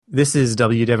This is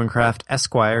W. Devoncraft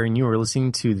Esquire, and you are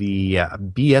listening to the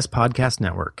BS Podcast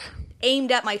Network.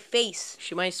 Aimed at my face.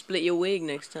 She might split your wig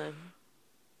next time.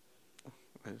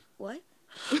 What?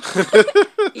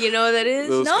 You know what that is?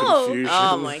 No. Confusion.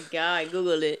 Oh my god,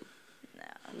 Google it.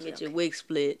 Nah, Get your wig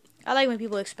split. I like when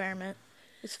people experiment.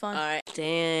 It's fun. Alright.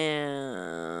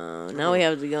 Damn. Now we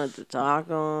have to go to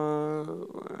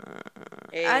taco.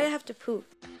 I have to poop.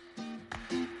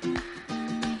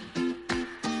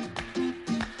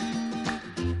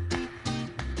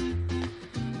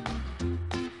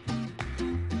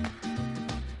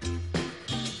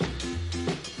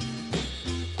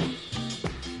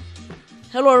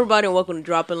 Hello everybody and welcome to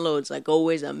Dropping Loads. Like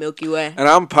always, I'm Milky Way. And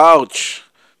I'm Pouch.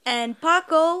 And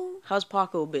Paco. How's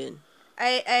Paco been?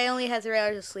 I only had 3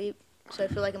 hours of sleep, so I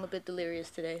feel like I'm a bit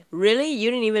delirious today. Really? You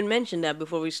didn't even mention that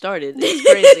before we started. It's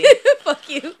crazy. Fuck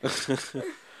you.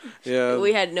 Yeah.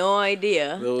 We had no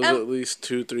idea. There was at least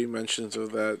 2-3 mentions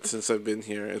of that since I've been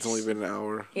here. It's only been an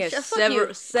hour. Yes, Fuck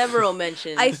you. several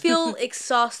mentions. I feel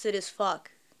exhausted as fuck.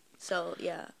 So,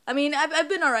 yeah. I mean, I've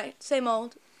been alright. Same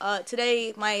old.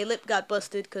 Today, my lip got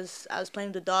busted because I was playing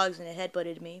with the dogs and it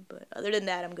headbutted me. But other than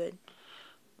that, I'm good.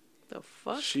 The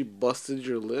fuck? She busted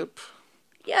your lip?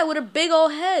 Yeah, with her big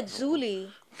old head, Zuli.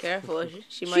 Careful.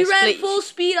 She might She ran split. full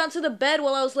speed onto the bed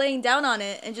while I was laying down on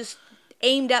it and just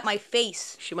aimed at my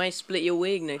face. She might split your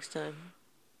wig next time.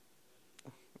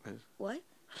 What?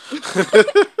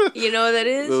 You know what that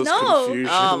is? There was No. confusion.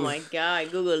 Oh my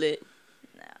god, Google it.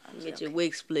 Nah, Get your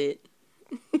wig split.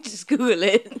 Just Google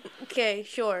it. Okay,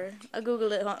 sure. I'll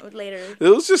Google it later. It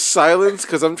was just silence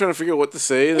because I'm trying to figure out what to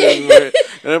say. And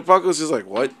then Paco's just like,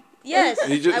 what? Yes.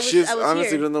 She just I was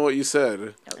honestly here. don't know what you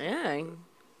said. Yeah.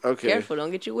 Okay. Careful, don't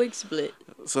get your wig split.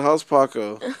 So how's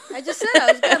Paco? I just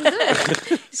said I'm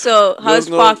good. So, how's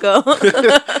no- Paco?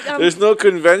 There's no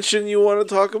convention you want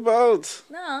to talk about?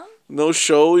 No. No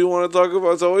show you want to talk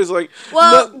about? It's always like...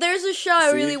 Well, no- there's a show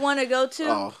I See? really want to go to,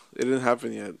 Oh, it didn't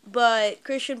happen yet. but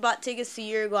Christian bought tickets to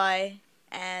Uruguay,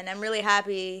 and I'm really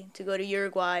happy to go to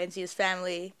Uruguay and see his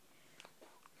family.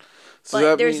 So But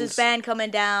that there's means, this band coming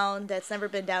down that's never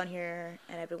been down here,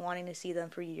 and I've been wanting to see them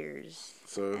for years.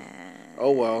 So, And,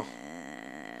 oh well.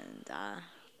 And,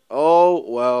 Oh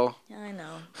well. I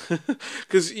know.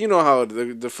 Because you know how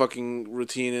the fucking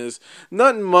routine is.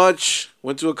 Nothing much.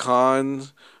 Went to a con.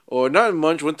 Or not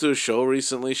much. Went to a show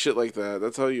recently. Shit like that.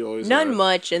 That's how you always None are.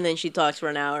 much, and then she talks for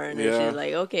an hour, and then Yeah. she's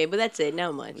like, okay, but that's it,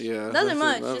 not much. Yeah. Nothing that's it,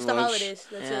 much, not just the much. holidays.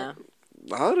 That's Yeah. it.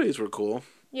 The holidays were cool.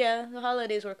 Yeah, the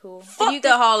holidays were cool. Fuck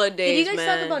the holidays, Did you guys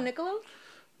man. talk about Niccolo?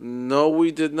 No,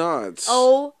 we did not.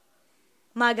 Oh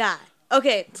my god.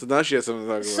 Okay, So now she has something to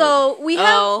talk about. so we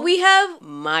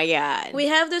My god.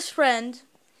 have this friend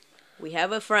We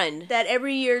have a friend. that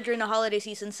every year during the holiday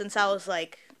season since I was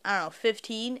like, I don't know,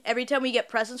 15, every time we get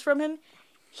presents from him,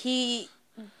 he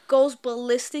goes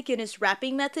ballistic in his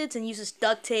wrapping methods and uses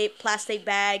duct tape, plastic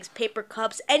bags, paper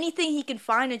cups, anything he can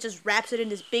find, and just wraps it in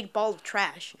this big ball of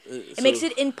trash. It makes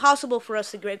it impossible for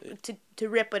us to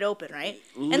rip it open, right?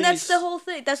 And that's the whole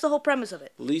thing. That's the whole premise of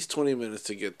it. At least 20 minutes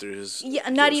to get through his... Yeah,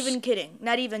 not gifts. even kidding.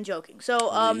 Not even joking.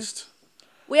 So, At least.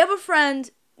 we have a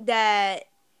friend that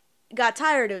got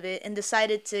tired of it and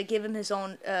decided to give him his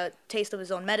own taste of his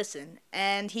own medicine,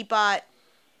 and he bought.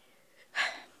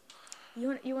 You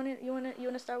want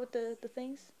to start with the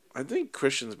things? I think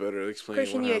Christian's better at explaining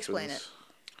Christian, what you happens. explain it.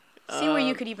 See where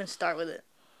you could even start with it.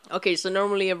 Okay, so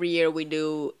normally every year we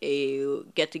do a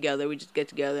get together. We just get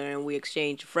together and we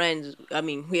exchange friends. I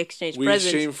mean, we exchange We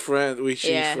presents. exchange friends. We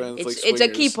exchange Yeah, friends like it's a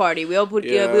key swingers. party. We all put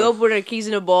Yeah. we all put our keys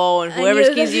in a ball, and I whoever's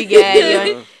knew keys that. you get,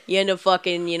 Yeah. you end up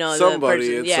fucking, the Somebody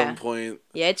person. at Yeah, some point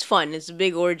yeah, it's fun. It's a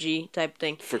big orgy type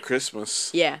thing. for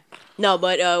Christmas. Yeah, no,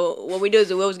 but what we do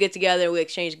is we always get together and we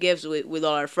exchange gifts with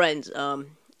all our friends.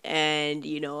 And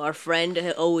our friend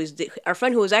our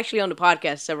friend who was actually on the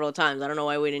podcast several times. I don't know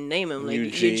why we didn't name him, like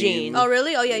Eugene. Oh,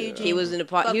 really? Oh, yeah, Eugene. He was in the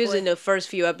Fuck he was boy. in the first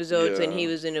few episodes, and Yeah. he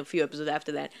was in a few episodes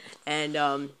after that.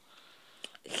 And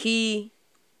he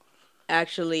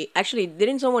actually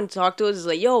didn't someone talk to us? It's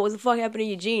like, yo, what the fuck happened to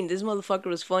Eugene? This motherfucker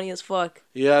was funny as fuck.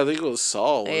 Yeah, I think it was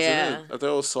Saul, wasn't Yeah. it? I thought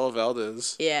it was Saul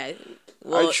Valdez. Yeah.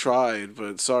 Well, I tried,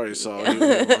 but sorry, Saul.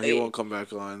 He won't come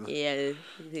back on. yeah,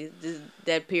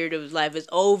 that period of his life is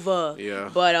over.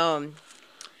 Yeah. But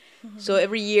so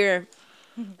every year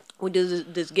we do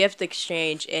this gift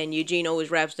exchange, and Eugene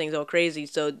always wraps things all crazy.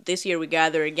 So this year we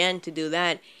gather again to do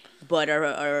that, but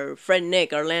our friend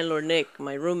Nick, our landlord Nick,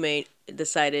 my roommate,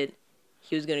 decided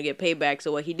he was gonna get payback.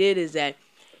 So what he did is that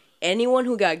anyone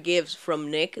who got gifts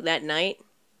from Nick that night,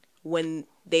 when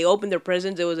they opened their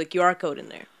presents, there was a QR code in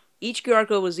there. Each QR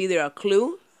code was either a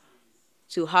clue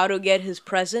to how to get his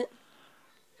present,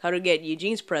 how to get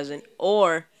Eugene's present,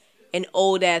 or an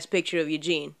old ass picture of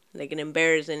Eugene, like an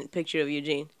embarrassing picture of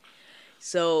Eugene.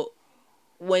 So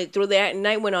when through the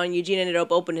night went on, Eugene ended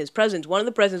up opening his presents. One of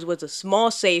the presents was a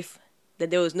small safe that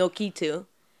there was no key to,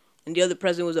 and the other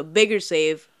present was a bigger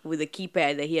safe with a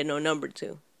keypad that he had no number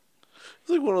to. It's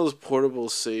like one of those portable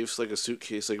safes, like a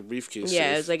suitcase, like a briefcase. Yeah,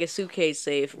 safe. it was like a suitcase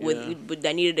safe with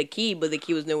that needed a key, but the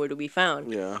key was nowhere to be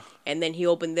found. Yeah. And then he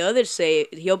opened the other safe.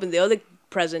 He opened the other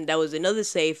present that was another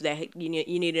safe that you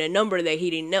needed a number that he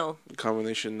didn't know.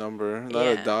 Combination number, not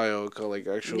a dial, like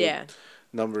actual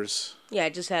numbers. Yeah,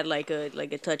 it just had like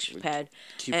a touch pad.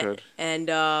 Keypad.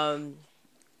 And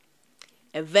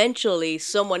eventually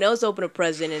someone else opened a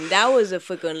present, and that was a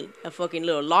fucking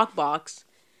little lockbox,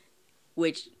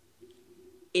 which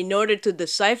in order to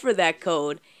decipher that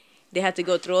code, they had to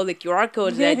go through all the QR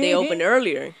codes that they opened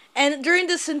earlier. And during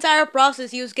this entire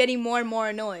process, he was getting more and more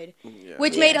annoyed,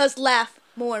 which made us laugh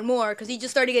more and more because he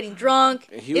just started getting drunk.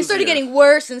 It started getting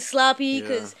worse and sloppy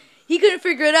because he couldn't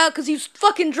figure it out because he was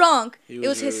fucking drunk. It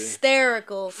was really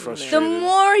hysterical. The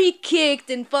more he kicked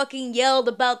and fucking yelled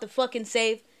about the fucking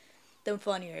safe, the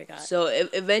funnier it got. So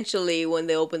eventually, when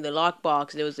they opened the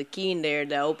lockbox, there was a key in there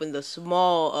that opened the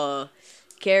small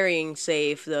carrying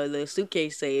safe, the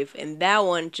suitcase safe, and that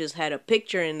one just had a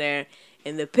picture in there,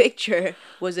 and the picture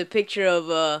was a picture of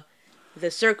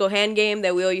the circle hand game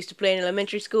that we all used to play in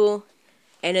elementary school,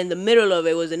 and in the middle of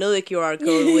it was another QR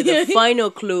code with a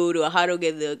final clue to how to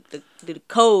get the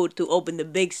code to open the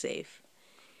big safe.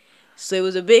 So it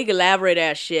was a big elaborate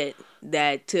ass shit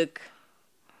that took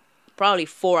probably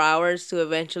 4 hours to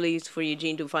eventually for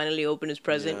Eugene to finally open his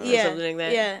present or something like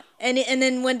that. Yeah, and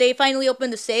then when they finally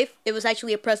opened the safe, it was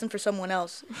actually a present for someone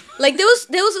else. Like there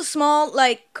was a small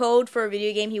like code for a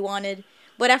video game he wanted,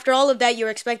 but after all of that, you're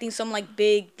expecting some like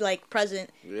big like present.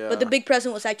 Yeah. But the big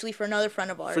present was actually for another friend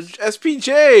of ours. For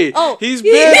SPJ. Oh, he's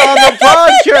been on the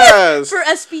podcast for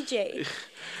SPJ.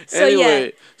 So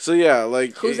anyway,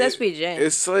 like who's SPJ?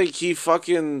 It's like he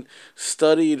fucking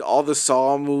studied all the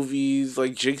Saw movies.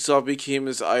 Like Jigsaw became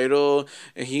his idol,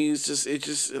 and he's just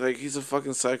he's a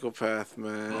fucking psychopath,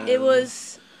 man. It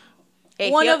was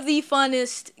one of the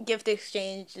funnest gift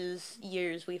exchanges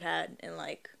years we've had in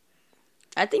like.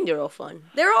 I think they're all fun.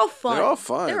 They're all fun.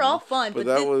 They're all fun. But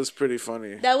that was pretty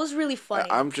funny. That was really funny.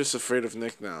 I'm just afraid of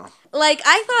Nick now. Like,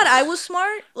 I thought I was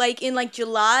smart. Like, in, like,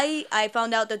 July, I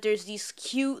found out that there's these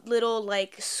cute little,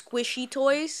 like, squishy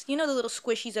toys. You know the little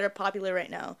squishies that are popular right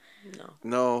now?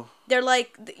 No. They're,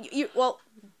 like,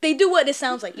 they do what it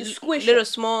sounds like. You squish little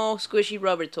small, squishy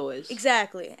rubber toys.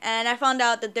 Exactly. And I found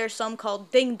out that there's some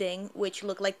called Ding Ding, which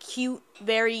look like cute,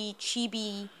 very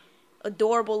chibi,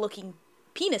 adorable-looking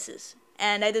penises.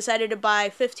 And I decided to buy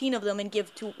 15 of them and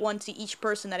give one to each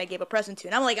person that I gave a present to.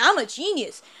 And I'm like, I'm a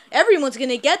genius. Everyone's going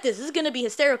to get this. This is going to be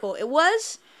hysterical. It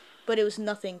was, but it was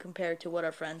nothing compared to what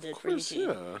our friend did for Eugene.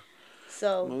 Yeah.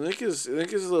 So well, Nick is a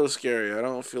little scary. I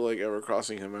don't feel like ever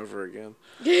crossing him ever again.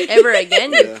 Ever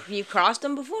again? Yeah. You crossed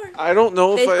him before? I don't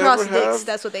know if I ever dicks. have.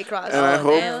 That's what they cross. And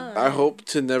I hope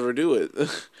to never do it.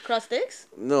 Cross dicks?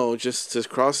 No, just to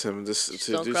cross him, just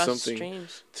to do something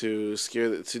streams. To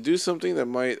do something that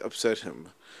might upset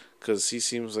him, because he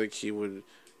seems like he would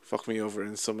fuck me over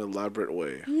in some elaborate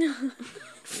way.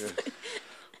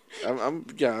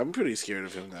 I'm pretty scared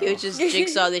of him now. He would just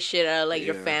jigsaw the shit out of like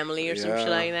your family or some shit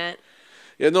like that.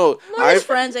 Yeah, no. His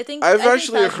friends, I think. I've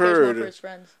actually heard.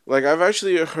 Like, I've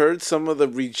actually heard some of the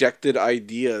rejected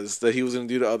ideas that he was gonna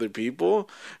do to other people,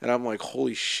 and I'm like,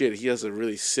 holy shit, he has a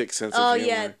really sick sense of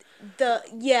humor.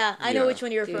 I know which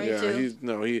one you're referring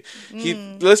to.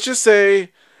 He. Let's just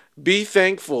say. Be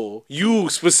thankful. You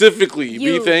specifically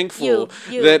be thankful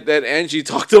that Angie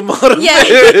talked him out of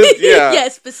it. Yeah,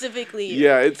 specifically.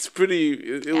 Yeah, it's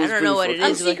pretty. I don't know what it is.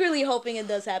 I'm secretly hoping it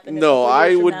does happen. No,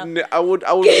 I would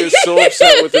get so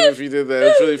upset with him if he did that.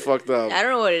 It's really fucked up. I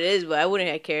don't know what it is, but I wouldn't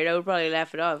have cared. I would probably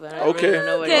laugh it off. Okay. Really don't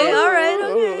know what it is.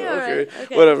 All right.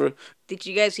 Okay. Whatever. Did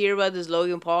you guys hear about this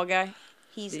Logan Paul guy?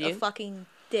 He's a fucking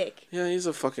dick. Yeah, he's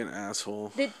a fucking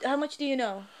asshole. How much do you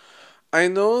know? I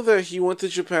know that he went to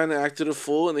Japan and acted a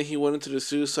fool, and then he went into the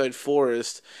suicide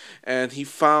forest, and he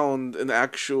found an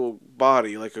actual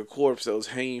body, like a corpse that was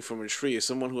hanging from a tree,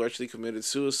 someone who actually committed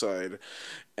suicide,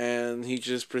 and he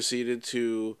just proceeded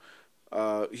to,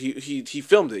 he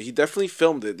filmed it. He definitely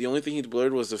filmed it. The only thing he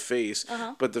blurred was the face,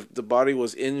 but the body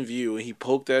was in view, and he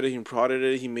poked at it, he prodded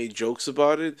it, he made jokes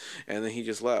about it, and then he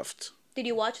just left. Did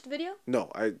you watch the video?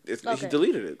 No, he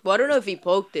deleted it. Well, I don't know if he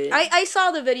poked it. I saw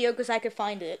the video because I could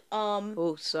find it.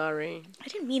 Oh, sorry. I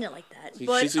didn't mean it like that.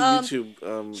 She's a YouTube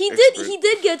expert. He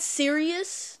did get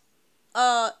serious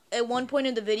at one point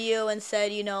in the video and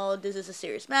said, this is a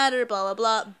serious matter, blah,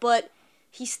 blah, blah. But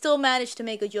he still managed to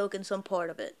make a joke in some part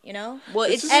of it, you know? Well,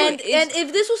 It's it's just And it's- and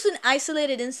if this was an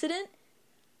isolated incident,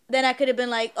 then I could have been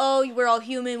like, oh, we're all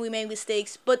human, we made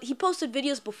mistakes. But he posted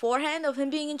videos beforehand of him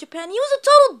being in Japan. He was a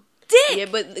total dick. yeah,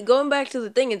 but going back to the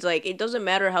thing, it's like it doesn't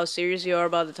matter how serious you are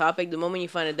about the topic. The moment you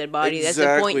find a dead body, that's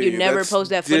the point. You never That's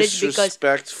post that footage because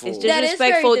disrespectful. it's That is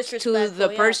very disrespectful to disrespectful,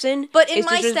 the yeah. person. But in it's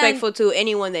my disrespectful to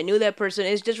anyone that knew that person.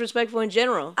 It's disrespectful in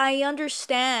general. I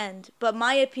understand, but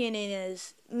my opinion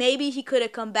is maybe he could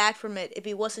have come back from it if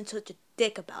he wasn't such a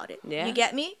dick about it. Yeah. You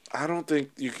get me? I don't think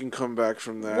you can come back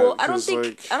from that. Well, I don't 'cause, think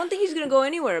like, I don't think he's gonna go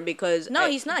anywhere because No,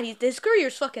 he's not. His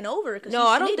career's fucking over. Cause no, he's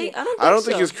I an don't idiot. think I don't think I don't so.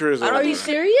 think his career's I don't over. Are you think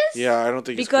serious? Yeah, I don't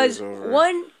think because his career's over.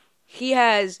 one, he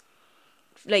has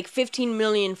like 15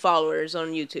 million followers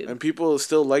on YouTube. And people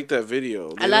still like that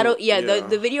video. A lot of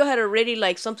the video had already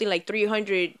like something like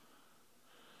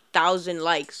 300,000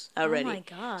 likes already. Oh my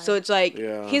God. So it's like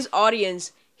Yeah. his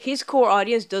audience, his core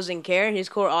audience doesn't care. His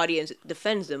core audience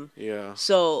defends him. Yeah.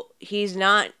 So he's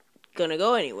not gonna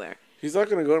go anywhere. He's not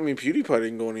gonna go. I mean, PewDiePie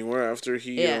didn't go anywhere after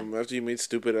he Yeah. after he made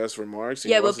stupid ass remarks.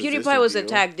 and Yeah, he but lost his PewDiePie Disney was deal.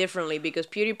 attacked differently because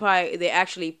PewDiePie they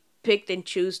actually picked and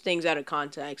choose things out of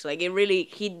context. Like it really,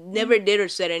 he never did or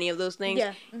said any of those things.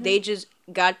 Yeah. They just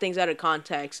got things out of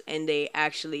context and they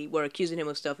actually were accusing him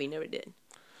of stuff he never did.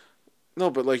 No,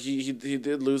 but like he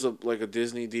did lose a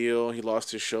Disney deal. He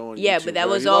lost his show on Yeah, YouTube, but that right?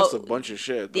 was he all- lost a bunch of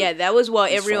shit. but- Yeah, that was why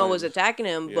he's everyone was fine. attacking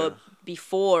him. Yeah. But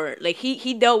before, like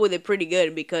he dealt with it pretty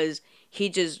good because he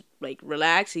just like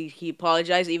relaxed. He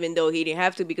apologized even though he didn't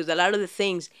have to because a lot of the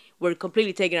things were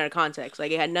completely taken out of context.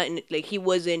 Like it had nothing. Like he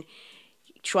wasn't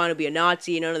trying to be a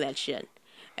Nazi, none of that shit.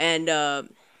 And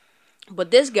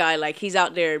but this guy, like he's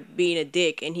out there being a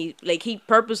dick, and he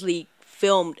purposely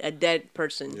filmed a dead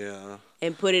person Yeah.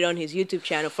 and put it on his YouTube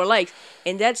channel for likes.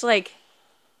 And that's like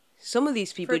some of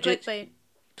these people For just clickbait.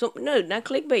 no, not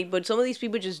clickbait, but some of these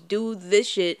people just do this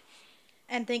shit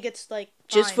And think it's like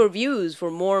just fine. for views,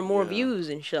 for more and more Yeah. views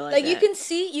and shit like Like that.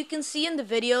 you can see in the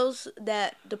videos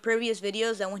that the previous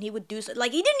videos that when he would do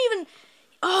like he didn't even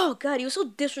oh god he was so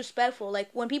disrespectful like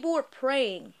when people were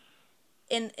praying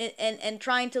and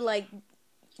trying to like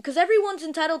because everyone's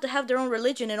entitled to have their own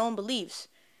religion and own beliefs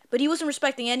but he wasn't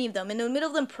respecting any of them in the middle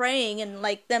of them praying and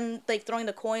like them like throwing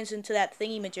the coins into that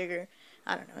thingy majigger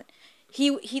I don't know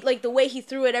he like the way he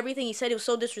threw it everything he said it was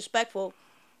so disrespectful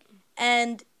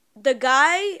and the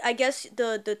guy I guess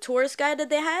the tourist guy that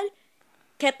they had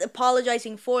kept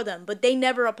apologizing for them, but they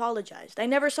never apologized. I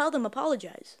never saw them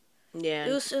apologize. yeah.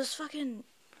 It was fucking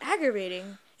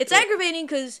aggravating. It's aggravating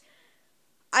because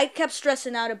I kept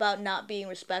stressing out about not being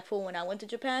respectful when I went to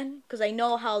Japan because I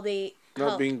know how they.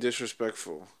 Not how, being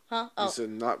disrespectful. Huh? You Oh. said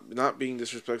not being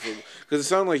disrespectful because it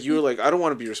sounded like you were like I don't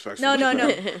want to be respectful. No.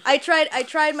 I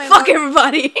tried my. Fuck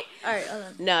everybody. All right, hold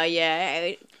on. No,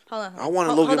 yeah. Hold on. I want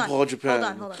to Hold Logan on. Paul Japan.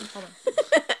 Hold on.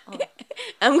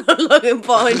 I'm gonna Logan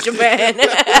Paul in Japan.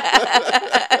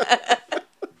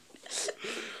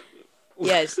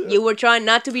 Yes, you were trying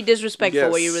not to be disrespectful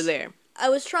while you were Yes. there. I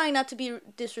was trying not to be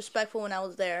disrespectful when I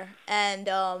was there, and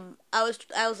I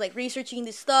was like researching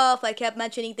this stuff. I kept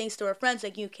mentioning things to our friends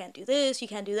like you can't do this, you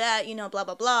can't do that, you know, blah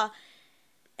blah blah.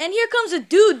 And here comes a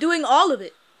dude doing all of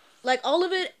it, like all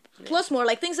of it plus more,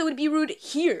 like things that would be rude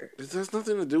here. It has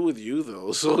nothing to do with you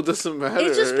though, so it doesn't matter.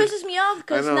 It just pisses me off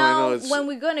because I know, now it's- when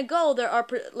we're gonna go, there are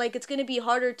like it's gonna be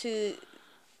harder to.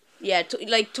 Yeah,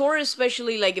 like tourists,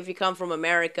 especially like if you come from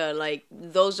America, like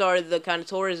those are the kind of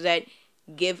tourists that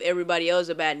give everybody else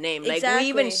a bad name. Like we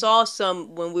even Exactly. saw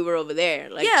some when we were over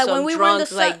there. Like Yeah, some when we were in drunk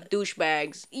the like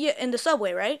douchebags. Yeah, in the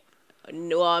subway, right?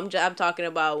 No, I'm talking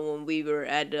about when we were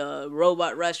at the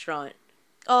robot restaurant.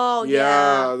 Oh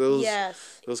Yeah, yeah, those-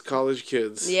 yes. Those college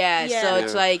kids. Yeah, so Yeah.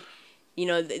 it's like, you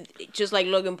know, just like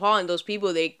Logan Paul and those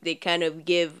people, they kind of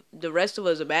give the rest of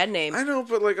us a bad name. I know,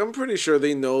 but like I'm pretty sure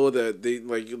they know that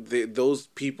those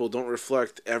people don't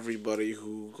reflect everybody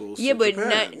who goes. Yeah, to but Japan,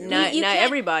 not you know? not You not can't-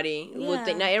 everybody would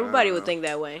think. Yeah. Not everybody would think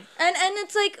that way. And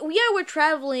it's like yeah, we're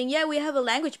traveling. Yeah, we have a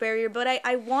language barrier, but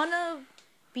I wanna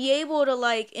be able to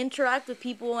like interact with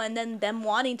people and then them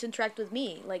wanting to interact with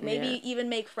me. Like maybe Yeah. even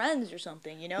make friends or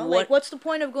something. You know, What- like what's the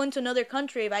point of going to another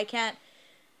country if I can't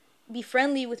be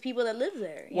friendly with people that live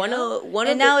there? You know? One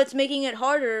and of now the, it's making it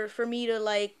harder for me to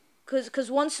like.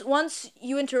 Cause once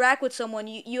you interact with someone,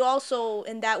 you also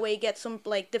in that way get some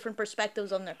like different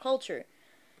perspectives on their culture,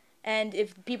 and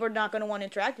if people are not gonna want to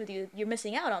interact with you, you're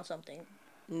missing out on something.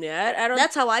 yeah, I don't.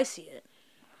 That's how I see it.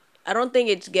 I don't think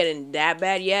it's getting that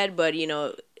bad yet, but you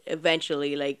know,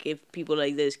 eventually, like, if people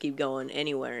like this keep going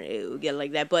anywhere, it will get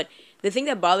like that. But the thing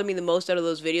that bothered me the most out of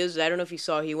those videos is, I don't know if you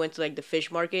saw, he went to, like, the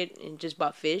fish market and just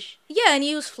bought fish. Yeah, and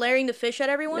he was flaring the fish at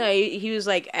everyone. No, he was,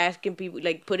 like, asking people,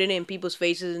 like, putting it in people's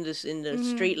faces in the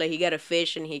street. Like, he got a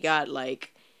fish and he got,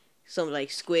 like, some,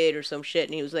 like, squid or some shit.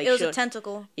 And he was, like, It was a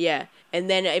tentacle. yeah. And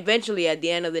then eventually, at the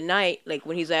end of the night, like,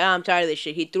 when he's like, I'm tired of this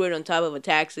shit, he threw it on top of a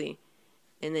taxi.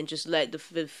 And then just let the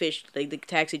fish, like, the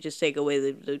taxi just take away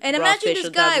the And raw imagine fish this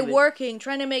on top guy of it. working,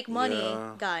 trying to make money.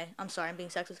 Yeah. I'm sorry, I'm being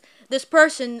sexist. This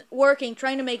person working,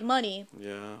 trying to make money,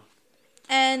 Yeah.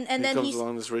 and He then comes he's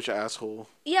along, this rich asshole.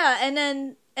 yeah, and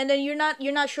then you're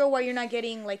not sure why you're not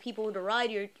getting like people to ride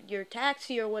your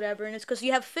taxi or whatever, and it's because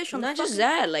you have fish on Not the just fucking-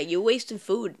 that, like, you're wasting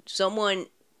food. Someone,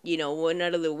 went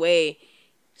out of the way.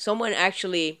 Someone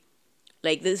actually,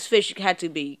 like, this fish had to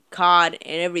be caught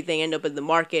and everything, end up at the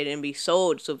market and be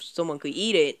sold so someone could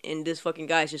eat it, and this fucking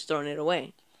guy's just throwing it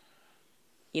away.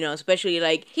 Especially,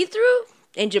 like, He threw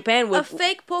in Japan a with...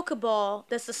 fake Pokeball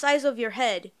that's the size of your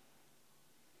head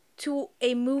to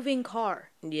a moving car.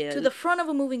 Yeah. To the front of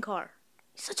a moving car.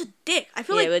 He's such a dick. I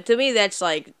feel Yeah, like but to me, that's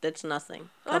nothing.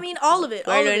 I mean all of it.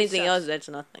 Or All of it anything sucks. else, that's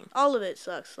nothing. All of it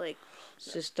sucks. Like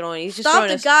It's just throwing... He's just stop throwing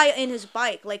the us- guy in his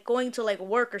bike, like going to like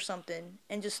work or something,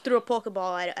 and just threw a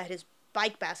Pokeball at his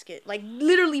bike basket. Like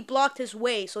literally blocked his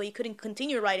way so he couldn't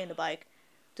continue riding the bike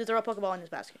to throw a Pokeball in his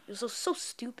basket. It was so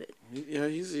stupid. Yeah,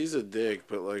 he's a dick,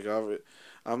 but like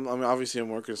I'm obviously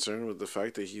more concerned with the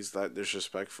fact that he's that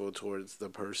disrespectful towards the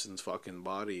person's fucking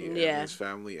body and Yeah. his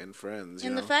family and friends.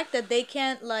 And you the fact that they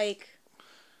can't like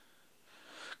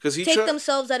because he take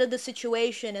themselves out of the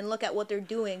situation and look at what they're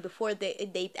doing before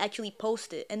they actually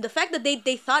post it. And the fact that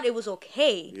they thought it was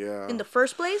okay Yeah. in the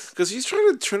first place. Because he's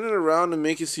trying to turn it around and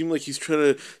make it seem like he's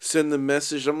trying to send the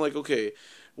message. I'm like, okay,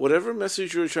 whatever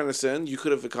message you were trying to send, you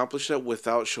could have accomplished that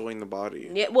without showing the body.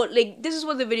 Yeah, well, like, this is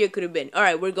what the video could have been. All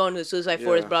right, we're going to the suicide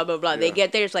forest, Yeah, blah, blah, blah. They yeah.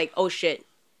 get there, it's like, oh, shit.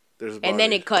 There's a And then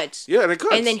body. it cuts. Yeah, and it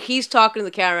cuts. And then he's talking to the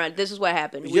camera. This is what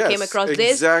happened. We Yes, came across this,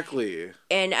 exactly.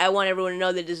 and I want everyone to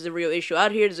know that this is a real issue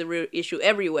out here. There's a real issue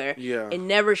everywhere. Yeah. And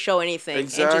never show anything. And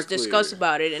Exactly. just discuss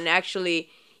about it and actually,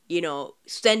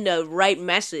 send the right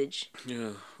message.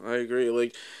 Yeah, I agree.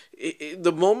 Like,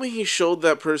 the moment he showed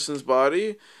that person's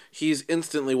body, he's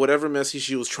instantly, whatever message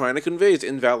he was trying to convey is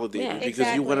invalidated Yeah, because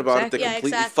exactly. you went about it the Yeah,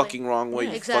 completely exactly. fucking wrong way,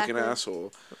 Yeah. you Exactly. fucking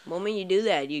asshole. The moment you do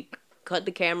that, you cut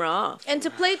the camera off. And to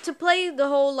play the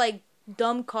whole like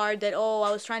dumb card that I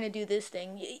was trying to do this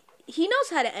thing. He knows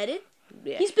how to edit.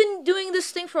 Yeah. He's been doing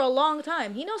this thing for a long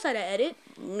time. He knows how to edit.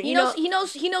 He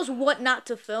knows what not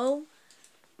to film.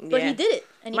 But Yeah. he did it,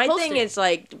 and he My posted thing it. is,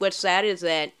 like, what's sad is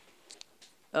that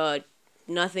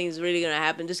nothing's really gonna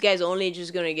happen. This guy's only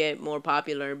just gonna get more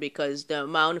popular because the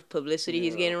amount of publicity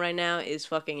he's getting right now is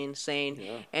fucking insane.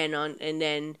 Yeah. And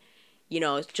then,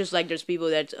 it's just like there's people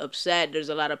that's upset. There's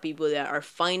a lot of people that are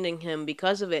finding him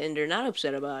because of it, and they're not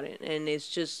upset about it. And it's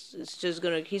just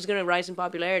he's gonna rise in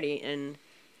popularity, and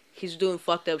he's doing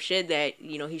fucked up shit that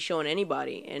he's showing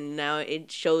anybody, and now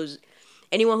it shows.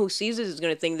 Anyone who sees this is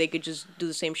gonna think they could just do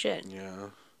the same shit. Yeah.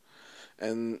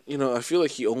 And, I feel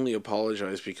like he only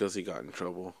apologized because he got in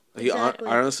trouble. Exactly.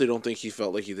 I honestly don't think he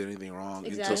felt like he did anything wrong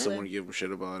until Exactly. someone gave him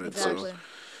shit about it. Exactly. So,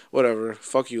 whatever.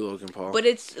 Fuck you, Logan Paul. But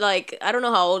it's like, I don't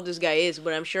know how old this guy is,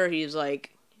 but I'm sure he's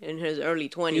like in his early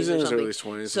 20s He's or in his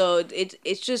something. early 20s. So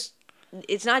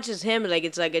it's not just him, like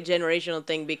it's like a generational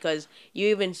thing, because you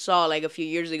even saw like a few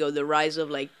years ago the rise of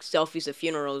like selfies at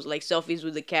funerals, like selfies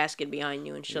with the casket behind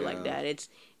you and shit like Yeah. that.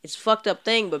 It's fucked up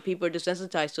thing, but people are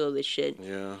desensitized to all this shit.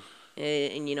 Yeah.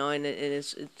 And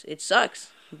it sucks,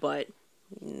 but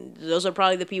those are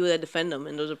probably the people that defend him,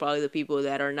 and those are probably the people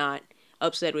that are not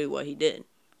upset with what he did.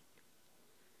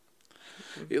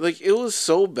 Like, it was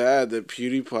so bad that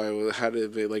PewDiePie had to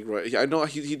be, like, right. I know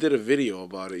he did a video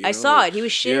about it. I saw it. He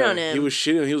was shitting on him. He was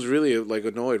shitting. He was really, like,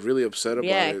 annoyed, really upset about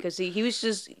Yeah, it. because he was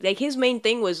just like, his main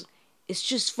thing was, it's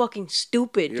just fucking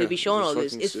stupid to Yeah, be it's showing just all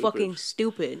this. fucking It's stupid. fucking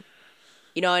stupid.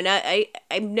 And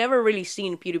I've never really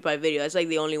seen a PewDiePie video. That's like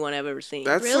the only one I've ever seen.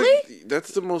 That's Really? like,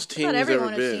 that's the most tame Not he's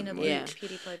everyone ever has been. seen a Like, Yeah.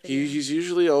 PewDiePie video. he's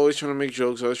usually always trying to make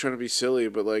jokes, always trying to be silly,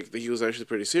 but like he was actually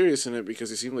pretty serious in it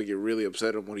because it seemed like it really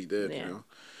upset him what he did. Yeah. You know,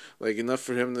 like enough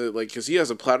for him to like, because he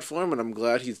has a platform, and I'm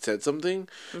glad he said something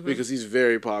because he's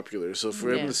very popular. So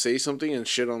for Yeah. him to say something and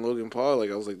shit on Logan Paul,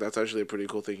 like I was like, that's actually a pretty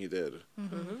cool thing he did.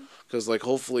 Because like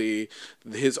hopefully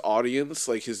his audience,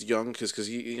 like his young, because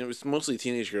he it's mostly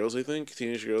teenage girls, I think,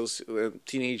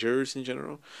 teenagers in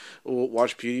general, will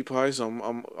watch PewDiePie. So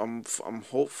I'm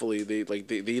hopefully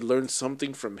they learn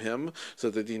something from him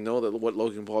so that they know that what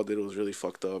Logan Paul did was really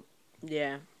fucked up.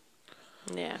 Yeah.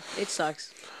 Yeah. It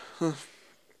sucks.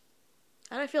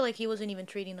 I feel like he wasn't even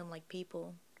treating them like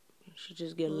people. Should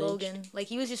just get lynched. Logan, like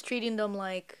he was just treating them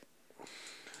like.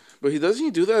 But doesn't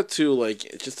he do that to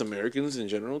like just Americans in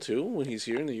general too when he's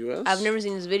here in the U.S.? I've never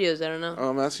seen his videos. I don't know.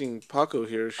 I'm asking Paco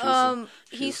here.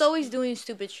 He's always doing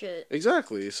stupid shit.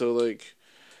 Exactly. So like,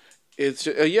 it's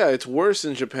it's worse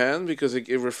in Japan because it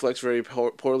reflects very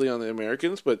poorly on the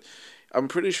Americans. But I'm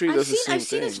pretty sure he does the same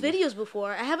thing. I've seen his videos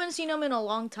before. I haven't seen him in a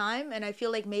long time, and I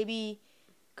feel like maybe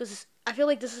because I feel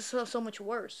like this is so much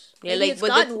worse. Yeah, maybe like it's but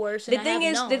gotten worse. The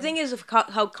thing is of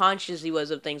how conscious he was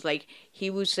of things. Like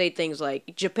he would say things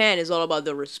like Japan is all about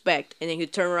the respect, and then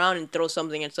he'd turn around and throw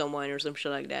something at someone or some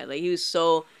shit like that. Like he was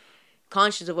so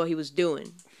conscious of what he was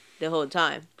doing the whole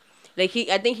time. Like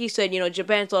I think he said,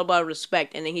 Japan's all about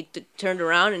respect, and then he turned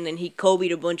around and then he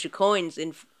Kobe'd a bunch of coins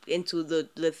into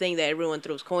the thing that everyone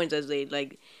throws coins as they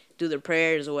like do their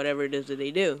prayers or whatever it is that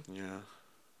they do. Yeah.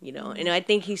 And I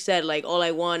think he said, like, all I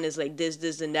want is, like,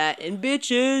 this, and that, and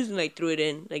bitches, and, like, threw it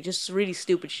in. Like, just really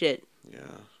stupid shit. Yeah.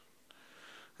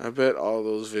 I bet all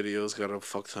those videos got a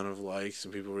fuck ton of likes,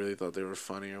 and people really thought they were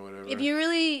funny or whatever. If you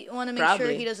really want to make sure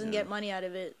Probably. he doesn't get money out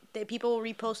of it, people will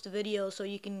repost the video so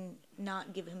you can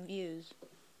not give him views.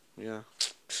 Yeah.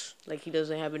 Like, he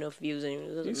doesn't have enough views anymore.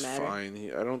 It doesn't He's matter.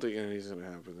 fine. I don't think anything's going to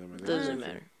happen to him. It doesn't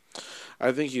matter.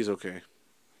 I think he's okay.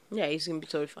 Yeah, he's going to be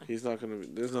totally fine. He's not going to...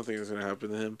 There's nothing that's going to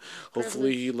happen to him.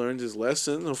 Hopefully he learned his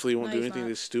lesson. Hopefully he won't do anything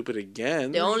this stupid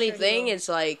again. The only thing is,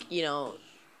 like, YouTube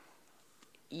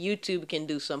can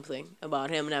do something about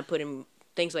him not putting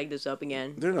things like this up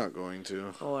again. They're not going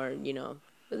to. Or,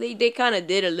 they kind of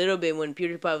did a little bit when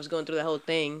PewDiePie was going through the whole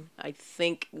thing. I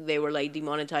think they were, like,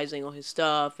 demonetizing all his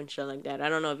stuff and shit like that. I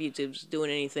don't know if YouTube's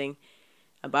doing anything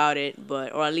about it,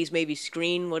 or at least maybe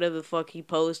screen whatever the fuck he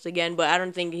posts again, but I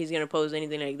don't think he's gonna post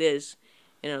anything like this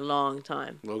in a long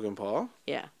time. Logan Paul?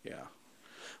 Yeah. Yeah.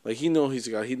 Like he knows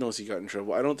he got in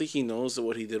trouble. I don't think he knows that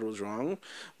what he did was wrong,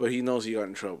 but he knows he got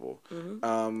in trouble.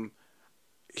 Mm-hmm.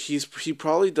 He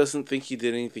probably doesn't think he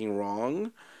did anything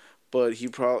wrong, but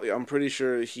I'm pretty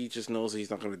sure he just knows that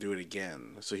he's not gonna do it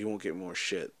again, so he won't get more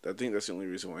shit. I think that's the only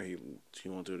reason why he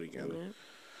won't do it again. Yeah.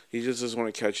 He just doesn't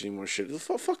want to catch any more shit.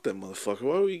 Fuck that motherfucker.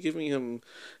 Why are we giving him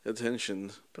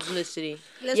attention? Publicity.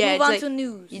 Let's move on to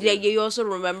news. Like, you also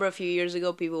remember a few years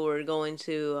ago, people were going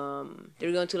to,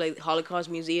 like, Holocaust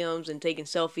museums and taking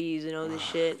selfies and all this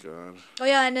shit. God. Oh,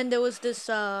 yeah, and then there was this,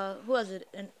 who was it?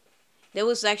 There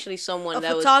was actually someone a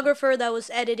photographer that was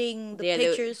editing the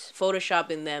pictures.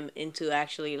 Photoshopping them into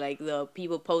actually, like, the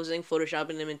people posing,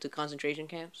 photoshopping them into concentration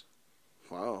camps.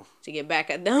 Wow. To get back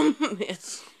at them.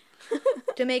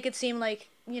 To make it seem like,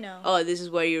 Oh, this is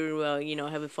where you're,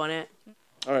 having fun at?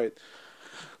 All right.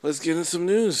 Let's get into some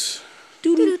news.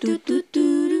 Get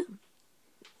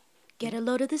a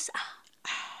load of this.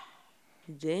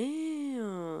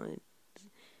 Damn.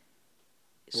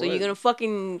 So What? you're gonna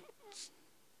fucking,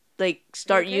 like,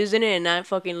 start using it and not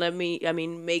fucking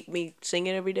make me sing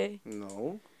it every day?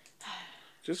 No.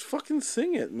 Just fucking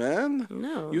sing it, man.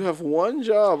 No. You have one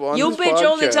job on You this bitch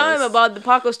all the podcast. time about the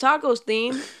Pacos Tacos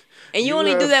theme. And you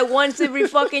only do that once every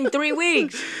fucking 3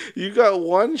 weeks. You got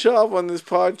one job on this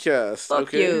podcast. Fuck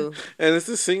okay? you. And it's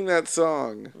to sing that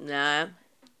song. Nah.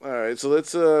 All right, so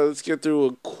let's get through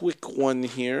a quick one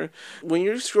here. When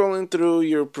you're scrolling through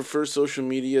your preferred social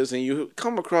medias and you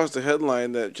come across a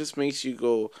headline that just makes you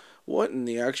go, "What in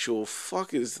the actual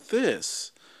fuck is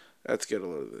this?" Let's get a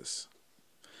load of this.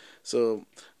 So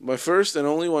my first and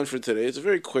only one for today, it's a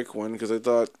very quick one because I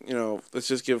thought, let's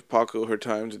just give Paco her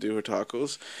time to do her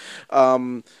tacos.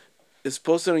 It's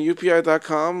posted on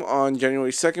UPI.com on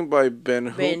January 2nd by Ben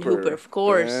Hooper. Ben Hooper, of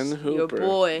course. Ben Hooper. Your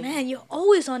boy. Man, you're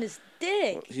always on his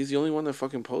dick. He's the only one that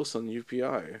fucking posts on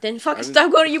UPI. Then fucking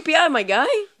stop going to UPI, my guy.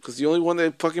 Because the only one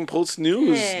that fucking posts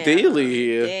news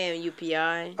daily. Damn,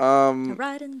 UPI.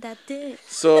 Riding that dick.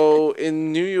 So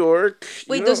in New York.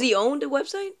 Wait, does he own the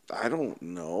website? I don't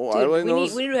know.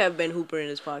 Dude, we need to have Ben Hooper in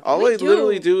this podcast. All I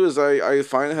literally do is I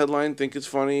find a headline, think it's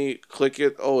funny, click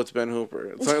it. Oh, it's Ben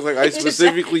Hooper. It's not like I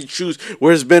specifically choose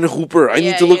where's Ben Hooper. I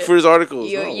need to look for his articles.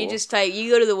 You go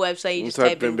to the website, you just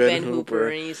type in Ben Hooper,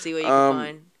 and you see what you can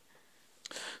find.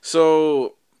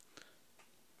 So,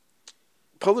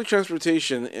 public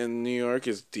transportation in New York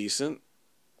is decent.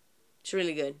 It's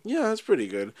really good. Yeah, it's pretty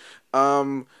good.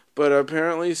 But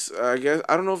apparently, I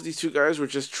don't know if these two guys were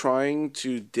just trying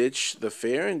to ditch the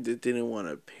fare and didn't want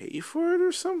to pay for it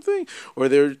or something, or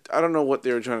I don't know what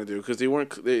they were trying to do because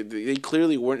they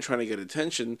clearly weren't trying to get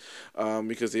attention,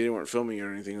 because they weren't filming it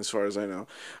or anything as far as I know.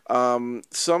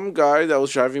 Some guy that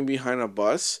was driving behind a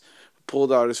bus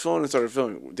pulled out his phone and started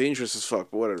filming. Dangerous as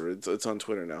fuck, but whatever. It's on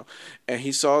Twitter now. And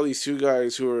he saw these two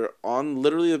guys who were on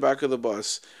literally the back of the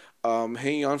bus,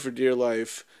 hanging on for dear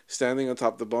life, standing on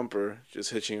top of the bumper,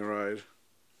 just hitching a ride.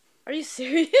 Are you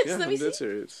serious? Yeah, Let me I'm dead see.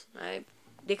 serious.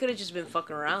 They could have just been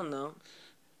fucking around though.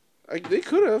 They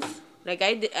could have. Like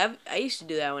I used to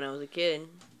do that when I was a kid.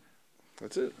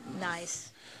 That's it. Nice.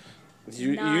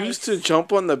 You Nice. used to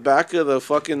jump on the back of the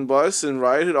fucking bus and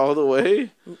ride it all the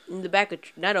way? In the back of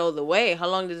not all the way. How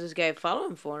long does this guy follow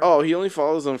him for? Oh, he only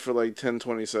follows them for like 10,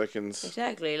 20 seconds.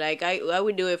 Exactly. Like I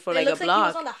would do it for It like a looks like he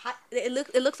was block. on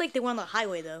the it looks like they were on the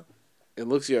highway though. It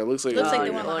looks like Looks like they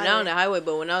were on the now on highway. the highway,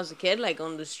 but when I was a kid, like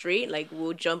on the street, like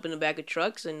we'll jump in the back of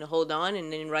trucks and hold on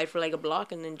and then ride for like a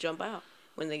block and then jump out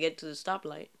when they get to the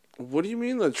stoplight. What do you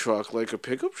mean the truck? Like a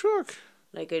pickup truck?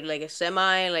 Like a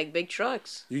semi, like big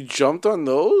trucks. You jumped on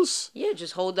those? Yeah,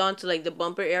 just hold on to like the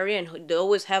bumper area, and they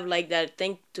always have like that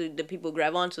thing to the people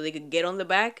grab on so they could get on the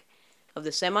back of the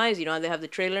semis. You know how they have the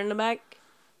trailer in the back.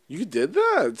 You did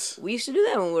that? We used to do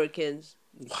that when we were kids,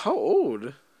 How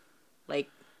old? like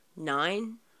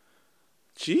 9.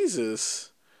 Jesus.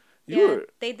 You Yeah, were...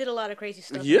 they did a lot of crazy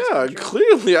stuff. in this Yeah, country.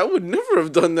 clearly. I would never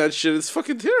have done that shit. It's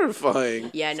fucking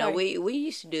terrifying. Yeah, no, Sorry. we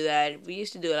used to do that. We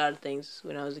used to do a lot of things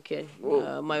when I was a kid.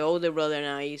 Whoa. My older brother and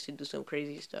I used to do some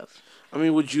crazy stuff. I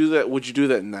mean, would you do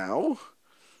that now?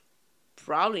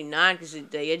 Probably not, because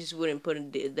they just wouldn't put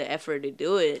in the effort to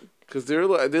do it. Because they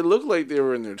look like they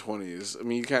were in their 20s. I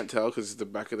mean, you can't tell because it's the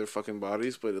back of their fucking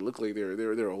bodies, but it looked like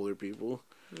they're older people.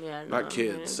 Yeah, Not no,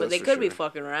 kids, but that's they for could be sure.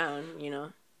 fucking around, you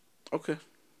know. Okay.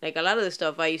 Like a lot of the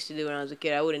stuff I used to do when I was a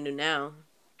kid, I wouldn't do now.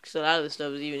 Because a lot of the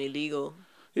stuff is even illegal.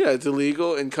 Yeah, it's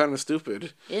illegal and kind of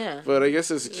stupid. Yeah. But I guess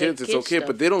as Like kids, it's kid okay. stuff.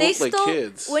 But they don't They look like stole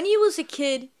kids. when he was a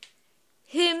kid.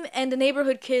 Him and the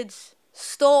neighborhood kids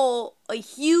stole a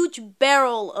huge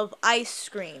barrel of ice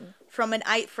cream from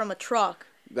a truck.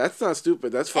 That's not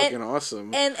stupid. That's fucking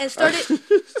awesome. And started.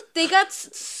 They got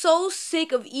so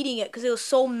sick of eating it because it was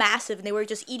so massive, and they were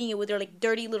just eating it with their like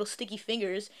dirty little sticky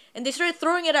fingers, and they started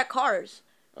throwing it at cars.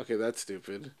 Okay, that's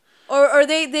stupid. Or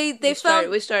they We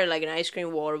found started like an ice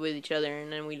cream war with each other,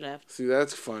 and then we left. See,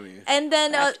 that's funny. and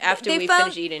then After they we found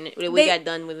finished eating it, we they- got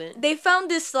done with it. they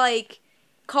found this like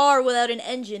car without an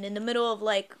engine in the middle of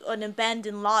like an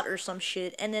abandoned lot or some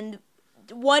shit, and then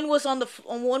one was on the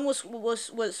one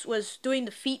was doing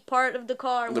the feet part of the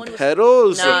car. The one was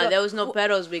pedals? Nah, there was no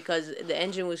pedals because the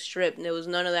engine was stripped. There was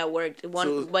none of that worked.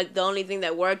 But the only thing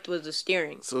that worked was the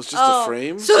steering. So it's just Oh, a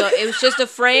frame? So it was just the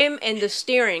frame and the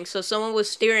steering. So someone was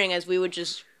steering as we would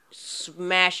just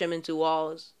smash them into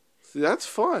walls. See, that's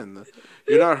fun.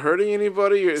 You're not hurting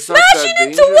anybody. It's not smashing that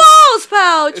into dangerous. walls,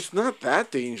 pouch. It's not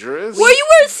that dangerous. Were you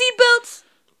wearing seatbelts?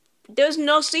 There was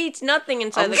no seats, nothing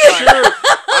inside I'm the car. sure.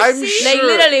 I'm sure. Like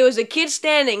literally, it was a kid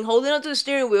standing, holding onto the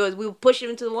steering wheel. We would push him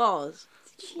into the walls.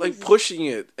 Like pushing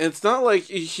it. And it's not like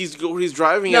he's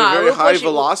driving Nah, at a very we'll high push it-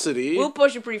 velocity. We'll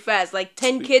push it pretty fast. Like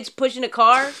 10 kids pushing a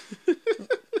car,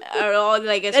 or all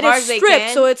like as And hard it's as they stripped,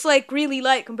 can. so it's like really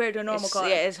light compared to a normal car.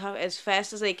 Yeah, as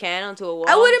fast as they can onto a wall.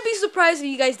 I wouldn't be surprised if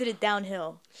you guys did it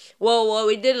downhill. Well,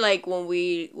 we did like when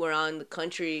we were on the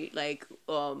country, like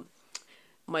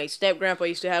my step grandpa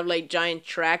used to have like giant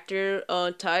tractor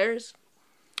tires.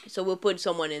 So we'll put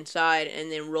someone inside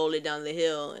and then roll it down the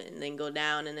hill and then go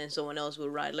down and then someone else will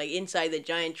ride like inside the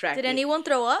giant tractor. Did anyone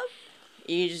throw up?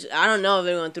 I don't know if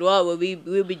anyone threw up. We'll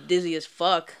be dizzy as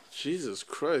fuck. Jesus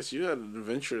Christ, you had an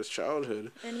adventurous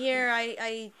childhood. And here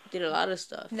I Did a lot of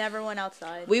stuff. never went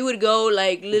outside. We would go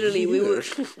like literally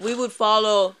we would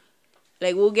follow,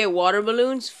 like we'll get water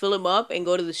balloons, fill them up, and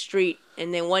go to the street.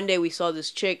 And then one day we saw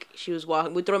this chick. She was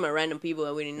walking. We throw them at random people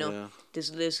that we didn't know. Yeah.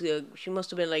 This she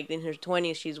must have been like in her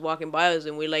 20s. She's walking by us,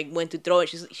 and we like went to throw it.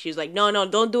 She's like, no,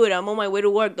 don't do it. I'm on my way to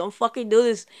work. Don't fucking do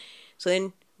this. So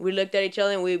then we looked at each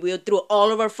other and we threw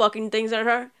all of our fucking things at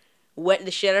her, wet the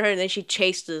shit at her, and then she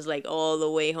chased us like all the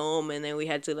way home. And then we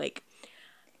had to like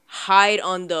hide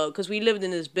because we lived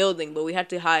in this building, but we had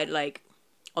to hide like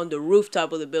on the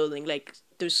rooftop of the building. Like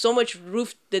there's so much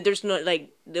roof that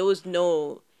there was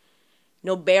no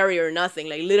barrier or nothing.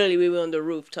 Like literally we were on the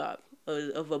rooftop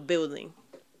of a building.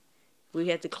 We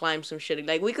had to climb some shit.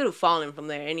 Like we could have fallen from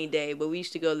there any day, but we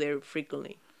used to go there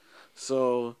frequently.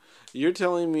 So, you're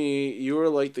telling me you were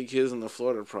like the kids in the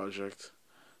Florida Project.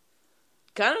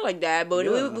 Kind of like that, but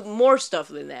Yeah. we would do more stuff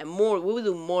than that. We would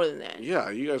do more than that. Yeah,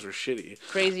 you guys were shitty.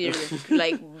 Crazier.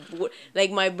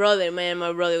 like my brother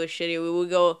was shitty. We would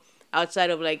go outside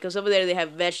of because over there they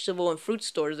have vegetable and fruit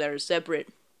stores that are separate.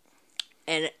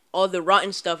 And all the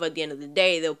rotten stuff at the end of the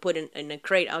day, they'll put in a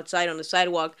crate outside on the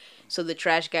sidewalk so the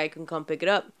trash guy can come pick it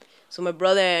up. So my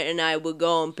brother and I would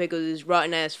go and pick up this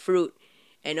rotten ass fruit.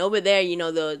 And over there,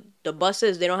 the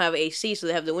buses, they don't have AC, so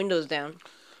they have the windows down.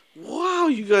 Wow,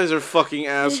 you guys are fucking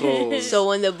assholes. So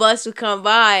when the bus would come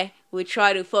by, we'd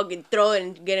try to fucking throw it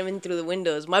and get him in through the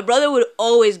windows. My brother would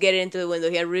always get it into the window.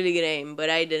 He had really good aim, but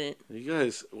I didn't. You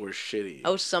guys were shitty. I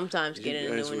would sometimes get it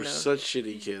in the You guys window. were such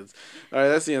shitty kids. All right,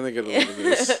 that's the end of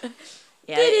this.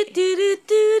 Yeah,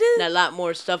 and a lot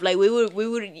more stuff. Like we would.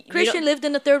 Christian lived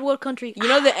in a third world country. You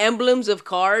know the emblems of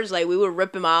cars? Like we would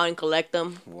rip them out and collect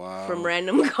them Wow. from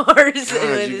random cars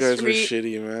God, in you the guys street. were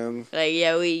shitty, man. Like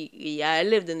yeah, I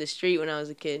lived in the street when I was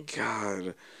a kid.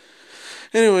 God.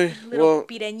 Anyway, Little well,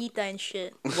 piranita and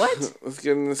shit. What? let's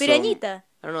get into some. Piranita.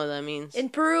 I don't know what that means. In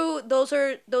Peru, those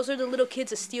are the little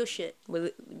kids that steal shit.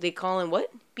 They call them what?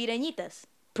 Piranitas.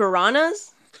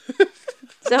 Piranhas?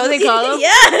 Is that what they call them?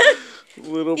 Yeah.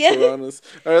 Little Yeah. piranhas.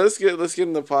 All right, let's get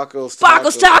into Paco's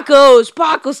Paco's Tacos!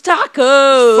 Paco's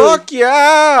Tacos! Fuck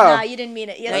yeah! Nah, you didn't mean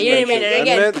it. Yes, No, you didn't mean it. I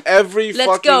Again. meant every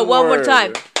Let's fucking go, one more word.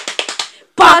 time.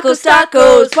 Paco's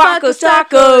Tacos! Paco's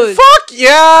Tacos! Fuck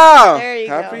yeah! There you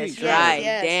go. Happy? That's God. right.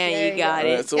 Yes, Damn, there you got go.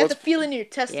 it. Alright, so You have what's to feel in your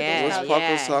testicles. Yeah, What's how- Paco's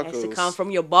yeah. It has to Tacos? come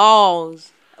from your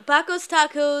balls. Paco's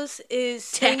Tacos is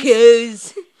things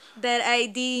Tacos! that I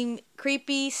deem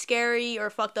creepy, scary, or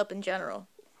fucked up in general.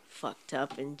 Fucked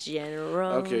up in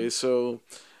general. Okay, so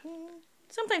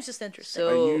Sometimes just interesting.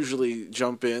 So- I usually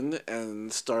jump in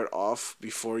and start off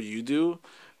before you do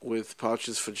with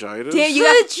Pouch's vaginas. Damn, you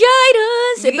got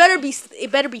vaginas! it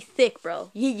better be thick,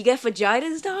 bro. Yeah, you got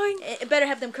vaginas, dog? It better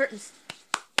have them curtains.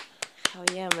 Oh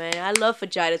yeah, man. I love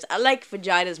vaginas. I like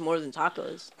vaginas more than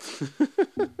tacos.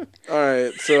 All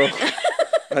right, so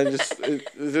I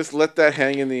just let that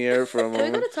hang in the air for a Can we go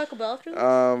moment. to Taco Bell after this?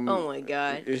 Oh my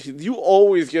god. You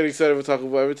always get excited for Taco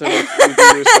Bell every time you do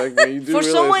your segment. You do For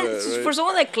someone, realize that, right? for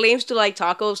someone that claims to like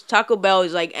tacos, Taco Bell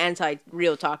is like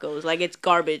anti-real tacos. Like it's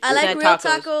garbage. I It's like not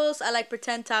real tacos. I like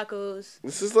pretend tacos.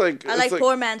 This is like I like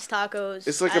poor man's tacos.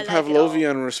 It's like I a it all.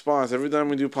 Pavlovian response. Every time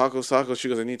we do Paco's Tacos, she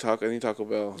goes, I need Taco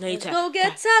Bell. No, you Let's go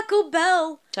get Taco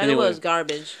Bell. Taco Anyway. Bell is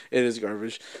garbage. It is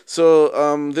garbage.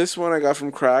 So, this one I got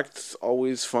from Cracked. It's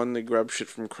always fun to grab shit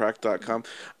from cracked.com.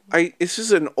 This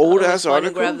is an old ass Fun to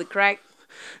article. grab the crack.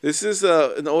 This is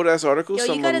an old ass article. Yo, you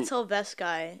Someone gotta tell Vest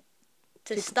Guy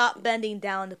to stop bending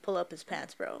down to pull up his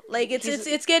pants, bro. Like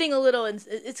it's getting a little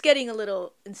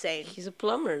insane. He's a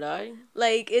plumber, dog.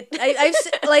 Like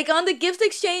like on the gift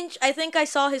exchange, I think I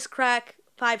saw his crack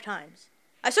 5 times.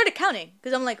 I started counting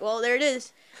because I'm like, well, there it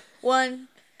is, 1,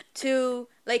 2,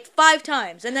 like 5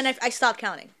 times, and then I stopped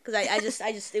counting because I just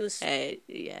it was.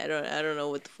 Yeah, I don't know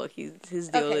what the fuck his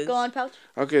deal Okay, is. go on, Pouch.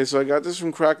 Okay, so I got this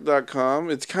from cracked.com.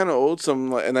 It's kind of old,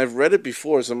 and I've read it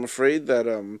before, so I'm afraid that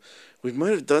we might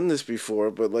have done this before,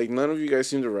 but like none of you guys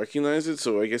seem to recognize it,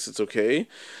 so I guess it's okay.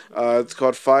 It's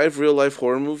called 5 Real Life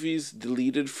Horror Movies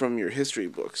Deleted from Your History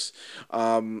Books.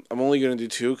 I'm only gonna do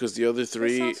 2 because the other That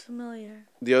 3, sounds familiar.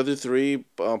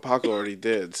 Paco already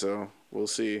did, so we'll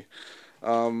see.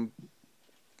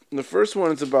 The first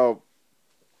one is about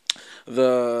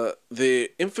the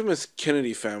infamous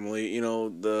Kennedy family. You know,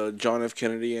 the John F.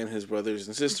 Kennedy and his brothers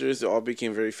and sisters. They all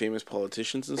became very famous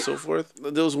politicians and so forth.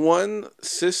 There was one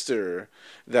sister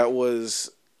that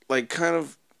was like kind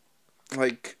of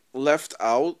like left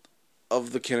out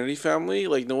of the Kennedy family.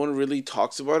 Like no one really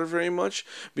talks about her very much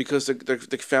because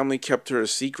the family kept her a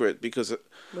secret because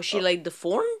Was she like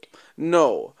deformed?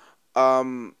 no.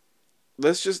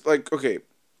 Let's just like okay.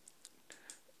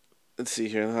 Let's see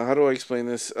here. How do I explain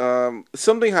this?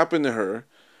 Something happened to her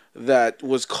that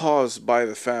was caused by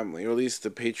the family, or at least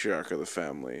the patriarch of the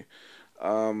family.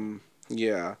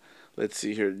 Yeah. Let's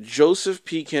see here. Joseph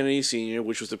P. Kennedy Sr.,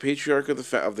 which was the patriarch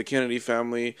of the Kennedy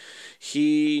family,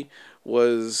 he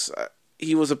was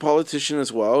a politician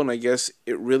as well, and I guess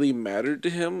it really mattered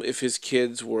to him if his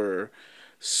kids were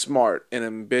smart and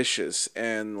ambitious,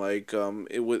 and like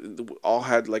it would all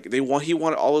had like he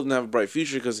wanted all of them to have a bright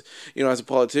future because you know as a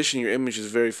politician your image is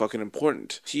very fucking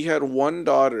important. He had one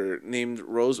daughter named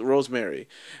Rosemary,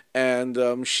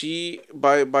 and she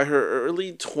by her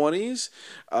early 20s,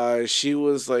 she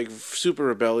was like super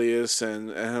rebellious and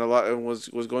had a lot and was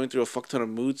going through a fuck ton of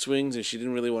mood swings, and she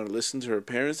didn't really want to listen to her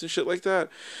parents and shit like that.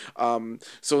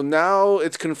 So now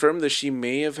it's confirmed that she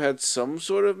may have had some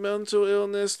sort of mental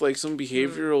illness, like some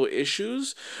behavioral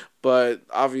issues, but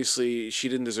obviously she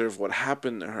didn't deserve what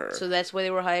happened to her. So that's why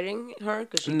they were hiding her?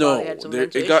 Because she No, probably had some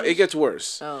mental issues? it gets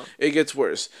worse. Oh. It gets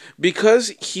worse because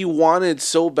he wanted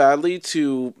so badly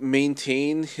to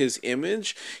maintain his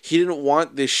image. He didn't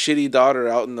want this shitty daughter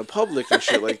out in the public and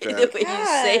shit like The that. way you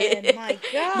say it. my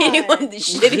God. He didn't want the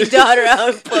shitty daughter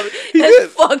out in public. He That's did.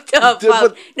 fucked up. But-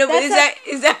 Pop. No, but That's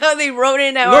is that how they wrote it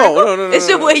in that No, article? no. It's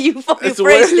the way you fucking It's the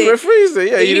way phrased I it. phrased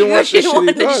it. Yeah, he didn't want the She didn't want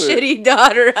shitty the daughter. shitty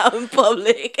daughter out in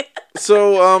public.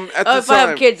 So at the If I have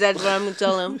time, kids, that's what I'm gonna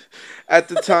tell them. at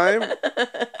the time,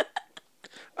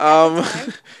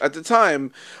 at the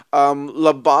time,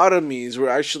 lobotomies were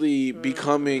actually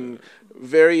becoming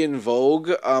very in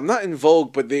vogue. Not in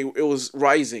vogue, but it was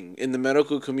rising in the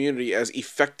medical community as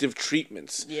effective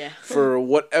treatments. Yeah. For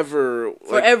whatever.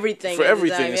 For everything For at the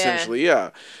everything, time, yeah. essentially, yeah.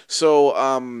 So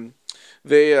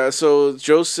so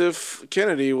Joseph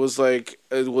Kennedy was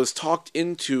was talked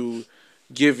into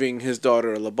giving his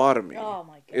daughter a lobotomy. Oh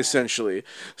my God. Essentially,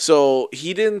 so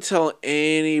he didn't tell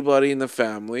anybody in the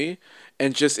family,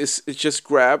 and just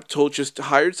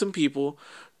hired some people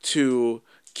to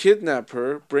kidnap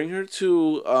her, bring her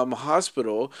to a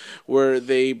hospital where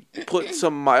they put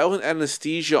some mild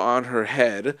anesthesia on her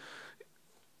head,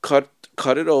 cut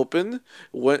it open,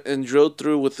 went and drilled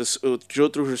through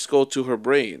her skull to her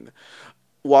brain.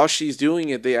 While she's doing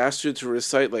it, they asked her to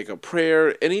recite like a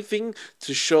prayer, anything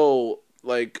to show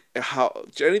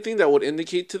anything that would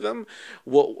indicate to them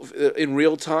what in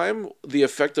real time the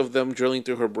effect of them drilling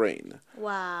through her brain.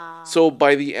 Wow. So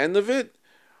by the end of it,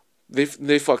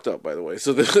 they fucked up, by the way.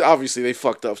 So obviously they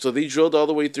fucked up. So they drilled all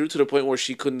the way through to the point where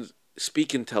she couldn't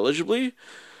speak intelligibly.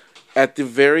 At the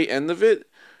very end of it,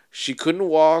 she couldn't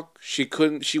walk. She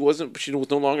was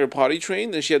no longer potty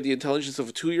trained, and she had the intelligence of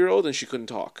a 2-year-old, and she couldn't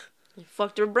talk. You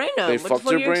fucked her brain up. They what fucked the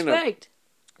fuck her you brain up. expect?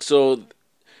 So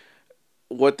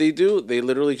what they do, they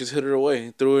literally just hid her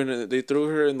away. They threw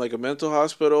her in like a mental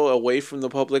hospital away from the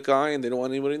public eye, and they don't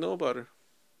want anybody to know about her.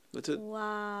 That's it.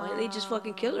 Wow. Why didn't they just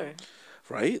fucking kill her?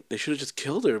 Right? They should have just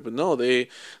killed her, but no, they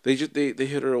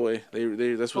hid her away. They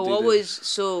that's what But they what did. was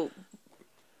so?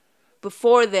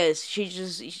 Before this, she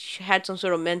had some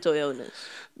sort of mental illness.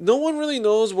 No one really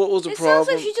knows what was the It problem. sounds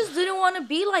like she just didn't want to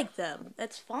be like them.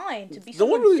 That's fine to be. No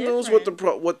one really knows what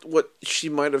different. what she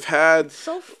might have had.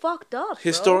 So fucked up. Bro.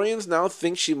 Historians now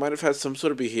think she might have had some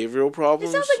sort of behavioral It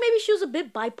problems. sounds like maybe she was a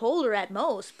bit bipolar at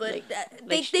most, but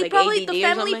they like probably ADD the or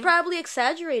family something? probably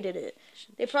exaggerated it.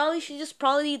 She just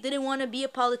probably didn't want to be a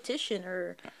politician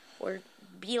or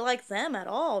be like them at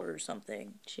all or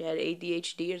something. She had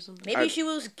ADHD or something. Maybe she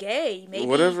was gay. Maybe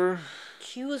Whatever.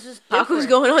 she was just Paco's different.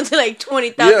 going on to like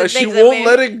 20,000 Yeah, things. she that won't maybe-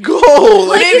 let it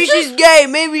go. Maybe she's gay.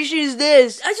 Maybe she's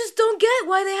this. I just don't get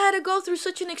why they had to go through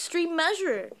such an extreme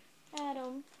measure.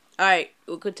 Adam, All right,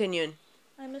 we'll continue.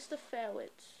 I miss the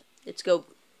ferrets. Let's go.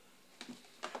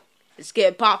 Let's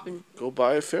get popping. Go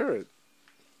buy a ferret.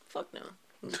 Fuck no.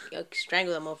 I'll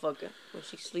strangle that motherfucker when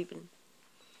she's sleeping.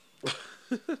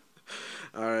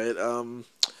 All right.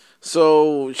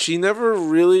 So she never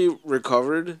really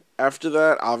recovered after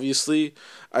that. Obviously,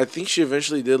 I think she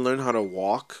eventually did learn how to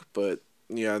walk, but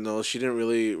yeah, no, she didn't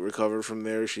really recover from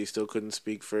there. She still couldn't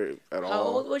speak at all. How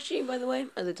old was she, by the way,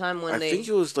 at the time when I think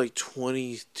it was like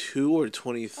 22 or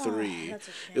 23. Oh, that's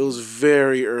a shame. It was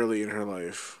very early in her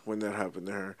life when that happened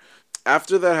to her.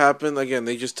 After that happened, again,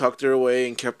 they just tucked her away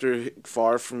and kept her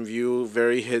far from view,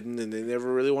 very hidden, and they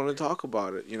never really wanted to talk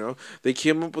about it. You know, they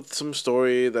came up with some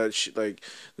story that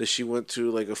she went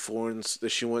to a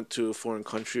foreign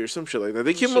country or some shit like that.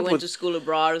 They came she up went with to school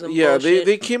abroad or some yeah, bullshit.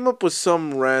 they came up with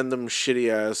some random shitty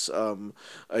ass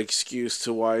excuse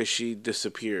to why she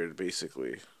disappeared,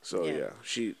 basically. So Yeah.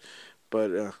 she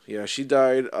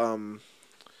died.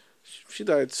 She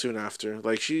died soon after.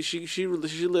 Like she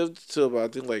lived to about I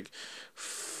think like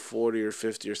 40 or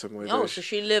 50 or something like that. Oh, so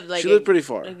she lived like she lived pretty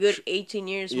far. a good 18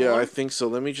 years Yeah, more? I think so.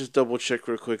 Let me just double check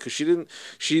real quick because she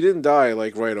didn't die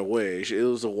like right away. It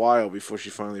was a while before she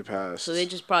finally passed. So they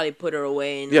just probably put her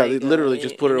away in Yeah, they literally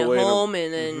just put her in away a in a- home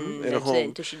and then in a that's home. it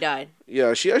until she died.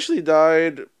 Yeah, she actually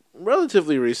died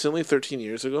relatively recently, 13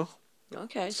 years ago.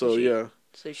 Okay. So she, yeah.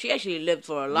 So she actually lived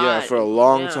for a lot. Yeah, for a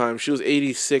long Yeah. time. She was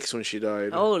 86 when she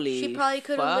died. Holy She probably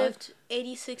could have fuck. lived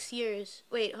 86 years.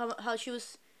 Wait, how she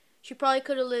was? She probably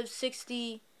could have lived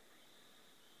 60.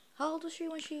 How old was she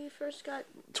when she first got?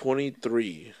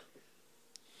 23.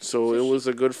 So it was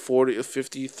a good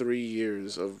 53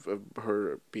 years of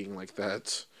her being like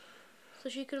that. So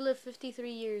she could have lived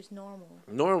 53 years normal.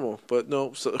 Normal, but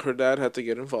no. So her dad had to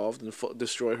get involved and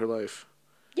destroy her life.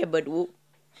 Yeah, but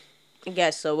I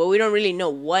guess so. But we don't really know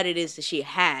what it is that she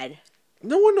had.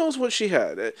 No one knows what she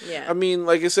had. Yeah. I mean,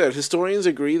 like I said, historians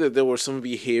agree that there were some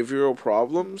behavioral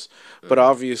problems, but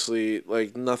obviously,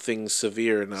 like, nothing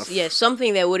severe enough. Yeah,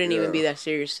 something that wouldn't even Yeah. be that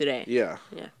serious today. Yeah.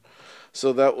 Yeah.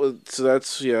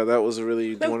 That was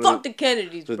really Man, one fuck of the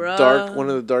Kennedys, the bro. one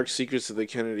of the dark secrets of the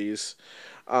Kennedys.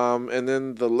 And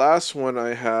then the last one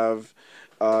I have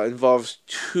involves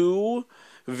two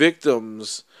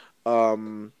victims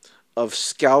of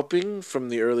scalping from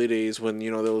the early days when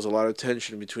there was a lot of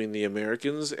tension between the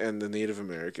Americans and the Native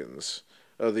Americans.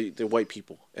 the white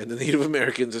people and the Native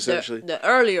Americans essentially. The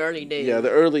early days. Yeah,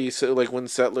 the early, so like when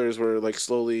settlers were like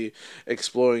slowly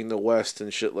exploring the West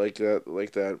and shit like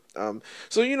that.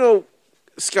 So you know,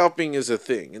 scalping is a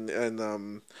thing,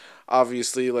 and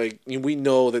obviously, like we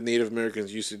know that Native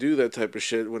Americans used to do that type of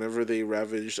shit whenever they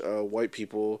ravaged white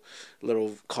people,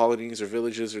 little colonies or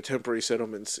villages or temporary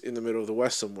settlements in the middle of the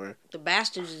West somewhere. The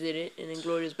Bastards did it in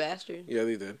Inglourious Bastards. Yeah,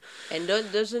 they did. And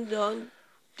doesn't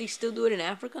they still do it in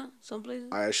Africa, some places?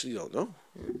 I actually don't know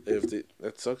if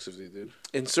that sucks if they did.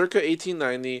 In circa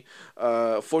 1890, a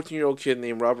 14-year-old kid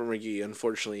named Robert McGee,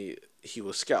 unfortunately, he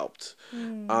was scalped.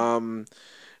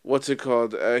 What's it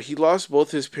called? He lost both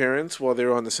his parents while they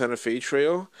were on the Santa Fe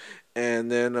Trail,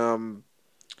 and then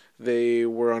they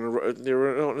were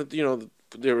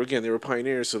they were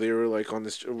pioneers, so they were like on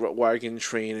this wagon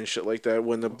train and shit like that.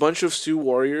 When a bunch of Sioux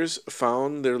warriors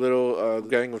found their little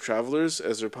gang of travelers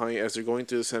as they're going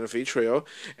through the Santa Fe Trail,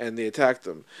 and they attacked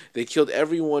them, they killed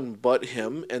everyone but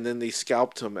him, and then they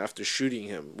scalped him after shooting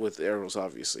him with arrows,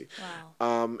 obviously.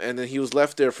 Wow. And then he was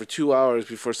left there for 2 hours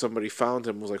before somebody found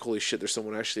him. Was like, holy shit, there's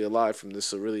someone actually alive from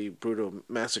this really brutal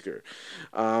massacre.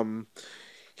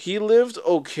 He lived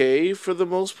okay for the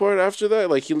most part after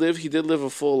that. Like he did live a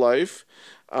full life,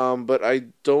 but I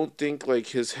don't think like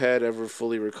his head ever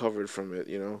fully recovered from it.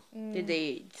 You know. Did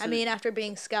they? I mean, after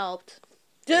being scalped.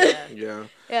 Yeah.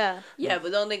 Yeah. Yeah,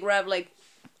 but don't they grab like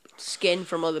skin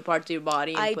from other parts of your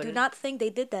body? And I put do it? not think they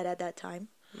did that at that time.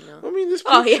 No. I mean, this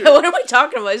picture, Oh yeah, what am I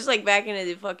talking about? It's like back in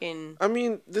the fucking. I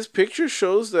mean, this picture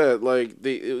shows that like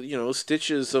they,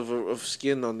 stitches of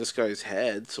skin on this guy's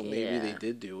head, so maybe they Yeah.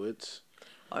 did do it.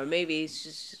 Or maybe it's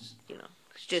just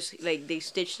it's just like they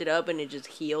stitched it up and it just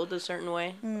healed a certain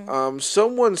way.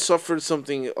 Someone suffered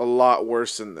something a lot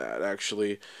worse than that,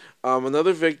 actually.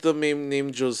 Another victim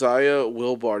named Josiah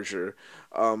Wilbarger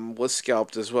was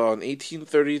scalped as well. In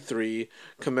 1833,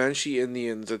 Comanche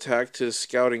Indians attacked his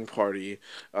scouting party,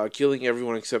 killing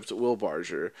everyone except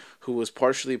Wilbarger, who was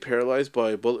partially paralyzed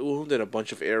by a bullet wound and a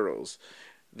bunch of arrows.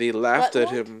 They laughed Butt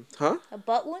at wound? him. Huh? A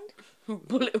butt wound?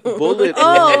 Bullet. Bullet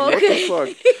Oh, wound. okay. What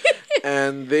the fuck?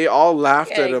 And they all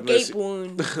laughed at him. Gape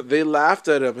wound. They laughed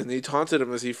at him and they taunted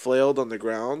him as he flailed on the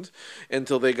ground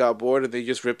until they got bored and they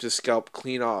just ripped his scalp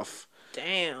clean off.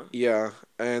 Damn. Yeah,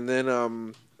 and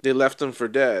then they left him for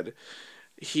dead.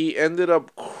 He ended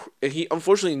up,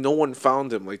 unfortunately no one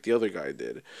found him like the other guy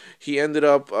did. He ended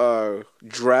up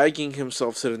dragging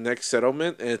himself to the next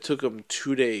settlement, and it took him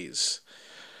 2 days.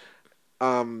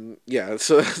 Yeah,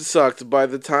 so that sucked. By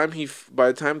the time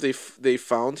they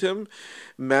found him,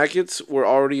 maggots were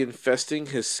already infesting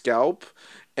his scalp,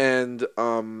 and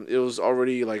it was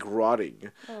already like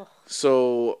rotting. Oh.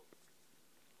 So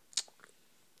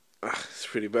it's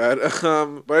pretty bad.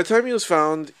 By the time he was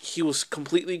found, he was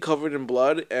completely covered in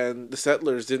blood, and the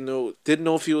settlers didn't know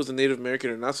if he was a Native American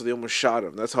or not, so they almost shot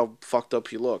him. That's how fucked up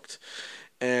he looked.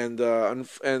 And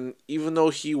even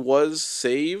though he was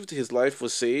saved, his life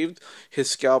was saved, his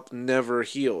scalp never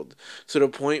healed. To the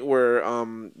point where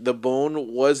the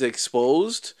bone was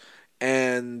exposed,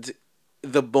 and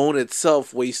the bone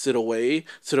itself wasted away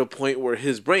to the point where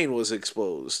his brain was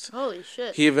exposed. Holy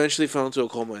shit. He eventually fell into a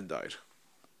coma and died.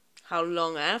 How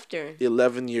long after?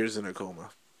 11 years in a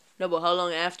coma. No, but how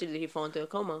long after did he fall into a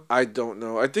coma? I don't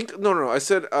know. I think no. I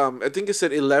think it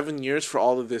said 11 years for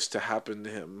all of this to happen to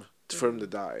him, for him to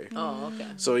die. Oh,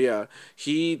 okay. So yeah,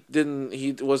 he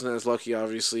wasn't as lucky,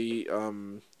 obviously.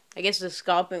 I guess the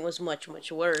scalping was much, much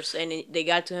worse, and they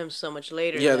got to him so much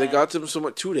later. Yeah, they that- got to him so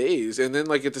much 2 days, and then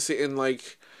like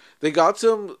they got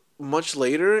to him much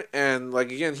later, and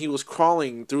like again he was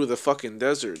crawling through the fucking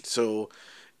desert, so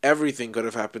everything could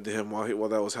have happened to him while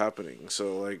that was happening.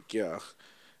 So like yeah,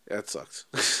 that sucks.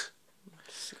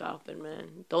 Scalping,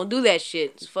 man. Don't do that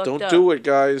shit. It's fucked Don't up. do it,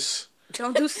 guys.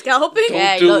 Don't do scalping?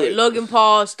 Yeah, do it. Logan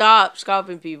Paul, stop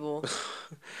scalping people.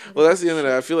 Well, that's the end of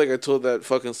that. I feel like I told that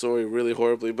fucking story really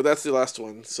horribly, but that's the last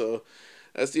one. So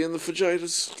that's the end of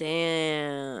Vaginas.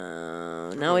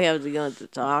 Damn. Now we have to go to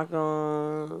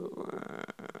taco.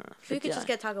 We could just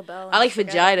get Taco Bell. I like and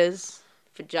forget fajitas.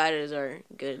 Fajitas are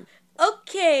good. it.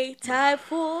 Okay, time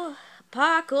for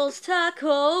Paco's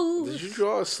Tacos. Did you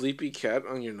draw a sleepy cat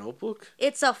on your notebook?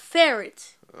 It's a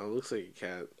ferret. Oh, it looks like a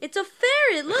cat. It's a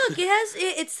ferret. Look,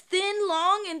 it's thin,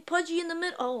 long, and pudgy in the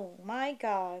middle. Oh my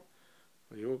god.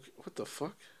 Are you okay? What the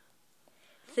fuck?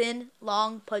 Thin,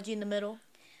 long, pudgy in the middle.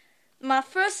 My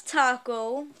first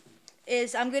taco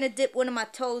is I'm gonna dip one of my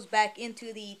toes back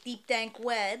into the deep dank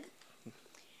web.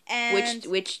 And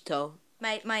Which toe?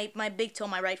 my big toe,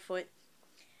 my right foot.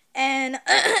 And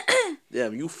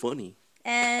Damn, you funny.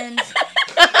 and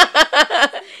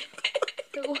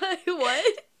what?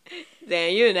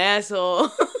 Damn, you're an asshole.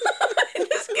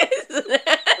 This guy's an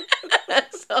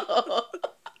asshole.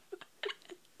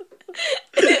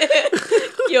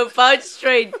 Yo, Pouch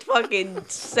straight fucking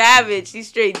savage. He's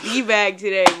straight D-bag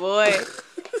today, boy.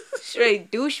 Straight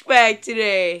douchebag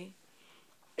today.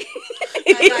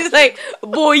 He's like,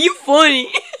 boy, you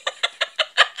funny.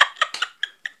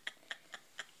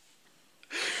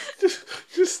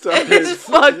 Just stop it. It's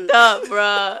fucked up,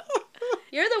 bruh.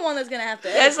 You're the one that's gonna have to.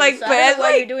 That's edit like- this, so I don't that's know why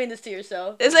like- you're doing this to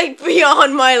yourself. It's like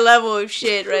beyond my level of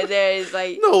shit right there. It's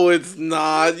like, No, it's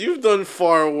not. You've done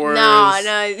far worse. nah.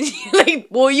 Like,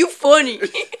 boy, you funny.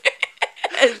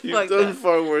 That's You've fucked done up.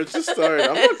 far worse. Just start.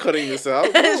 I'm not cutting this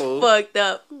out. That's No. fucked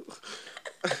up.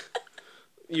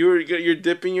 You're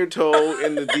dipping your toe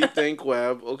in the deep dank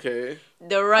web. Okay.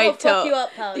 The right I'll fuck toe. you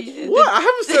up, Pouch. What? I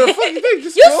haven't said a fucking thing.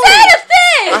 Just You go. said a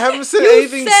thing. I haven't said You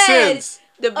anything said since.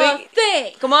 The a big,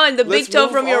 thing. come on, the Let's big toe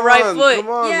move from your right on. foot. Come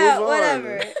on, Yeah, move on.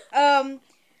 whatever.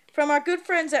 From our good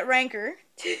friends at Ranker.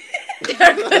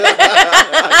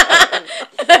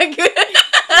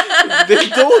 They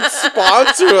don't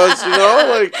sponsor us, you know.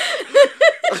 Like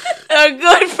Our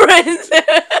good friends.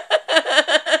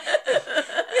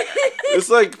 it's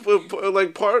like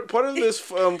part of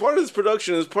this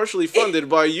production is partially funded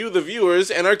by you, the viewers,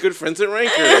 and our good friends at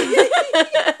Ranker.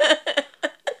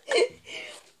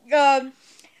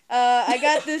 I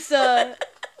got this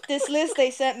this list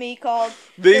they sent me called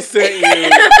They sent you.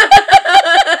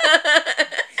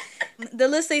 the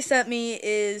list they sent me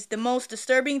is the most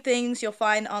disturbing things you'll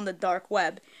find on the dark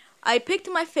web. I picked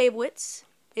my favorites.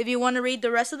 If you want to read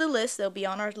the rest of the list, they'll be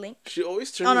on our link. She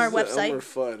always turns On our to website. Elmer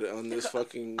Fudd on this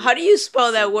fucking. How do you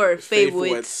spell that word?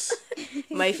 Favorites.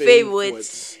 My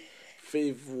favorites.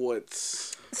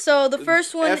 Favorites. So the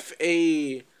first one,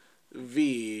 FAVWOTS.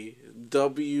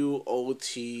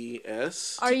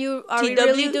 are we TW?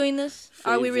 really doing this?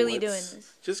 Are we really doing Favorites.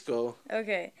 this? Just go.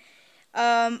 Okay.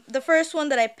 The first one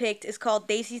that I picked is called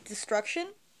Daisy's Destruction.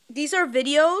 These are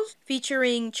videos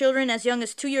featuring children as young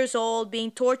as 2 years old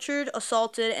being tortured,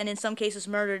 assaulted, and in some cases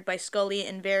murdered by Scully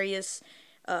and various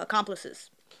accomplices.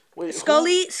 Wait,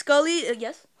 Scully,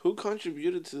 yes? Who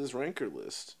contributed to this ranker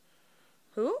list?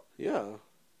 Who? Yeah.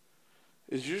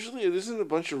 Isn't a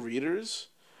bunch of readers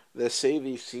that say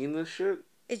they've seen this shit?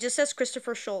 It just says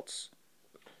Christopher Schultz.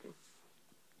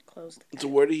 Closed. So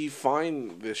where did he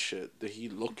find this shit? Did he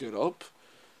look it up?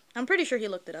 I'm pretty sure he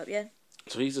looked it up, yeah.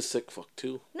 So he's a sick fuck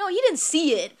too. No, he didn't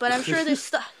see it, but I'm sure there's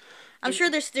stuff. I'm sure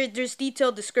there's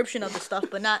detailed description of the stuff,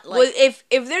 but not like. Well, if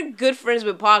they're good friends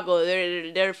with Paco,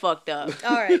 they're fucked up.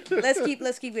 All right, let's keep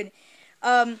going.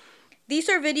 These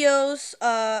are videos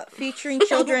featuring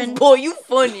children. Boy, you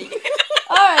funny.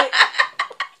 All right.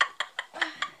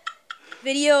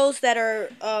 Videos that are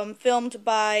filmed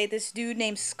by this dude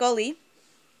named Scully.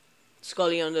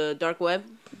 Scully on the dark web.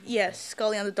 Yes,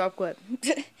 Scully on the dark web.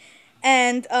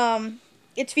 And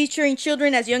it's featuring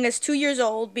children as young as 2 years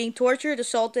old being tortured,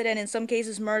 assaulted, and in some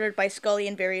cases murdered by Scully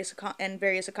and various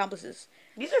accomplices.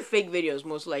 These are fake videos,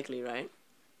 most likely, right?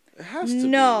 It has to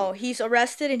No, he's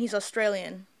arrested and he's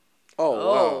Australian. be. Oh,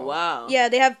 Oh, wow. Yeah,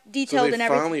 they have So detailed and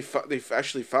everything. they've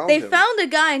actually found They him. found a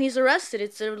guy and he's arrested.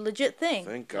 It's a legit thing.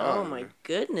 Thank God. Oh, my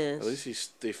goodness. At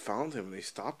least they found him. They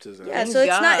stopped his ass. Yeah, Thank so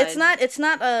God.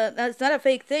 it's not a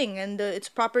fake thing, and it's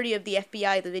property of the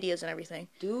FBI, the videos and everything.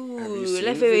 Dude, Have you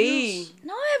seen FAE. videos?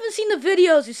 No, I haven't seen the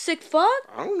videos. You sick fuck.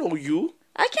 I don't know you.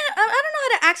 I don't know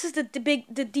how to access the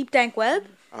deep dank web.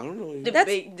 I don't know you. The That's-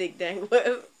 big dick dang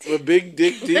web. The big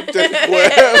dick deep dank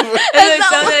web. It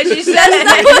sounded like she said that.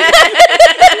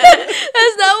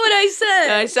 That's not what I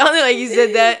said. It sounded like you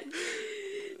said that.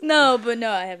 No,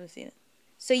 I haven't seen it.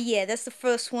 So yeah, that's the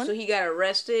first one. So he got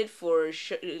arrested for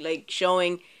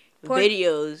showing Porn-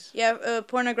 videos, Yeah,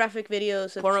 pornographic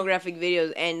videos. Of pornographic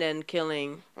videos, and then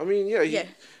killing. I mean, yeah,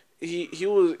 he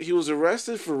was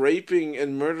arrested for raping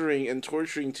and murdering and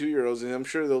torturing 2-year-olds, and I'm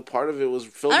sure though part of it was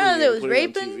filming. I don't know if it and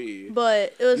was putting on raping, TV.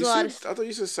 but it was You a lot said- of. I thought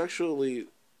you said sexually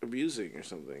abusing or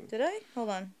something. Did I? Hold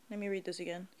on. Let me read this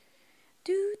again.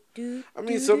 I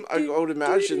mean, I would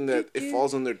imagine that it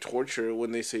falls under torture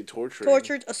when they say torturing.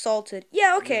 Tortured, assaulted.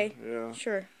 Yeah, okay. Yeah.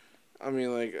 Sure. I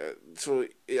mean, so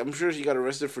I'm sure he got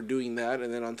arrested for doing that,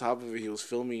 and then on top of it, he was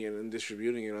filming it and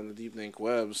distributing it on the deep dank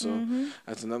web. So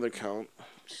that's another count.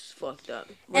 It's fucked up.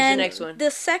 What's And the next one? the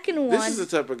second one. This is the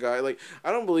type of guy. Like,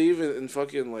 I don't believe in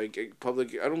fucking like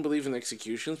public. I don't believe in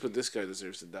executions, but this guy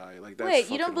deserves to die. Like that's. Wait,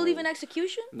 you don't fucking believe in horrible.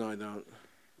 execution? No, I don't.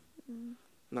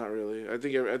 Not really. I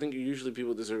think usually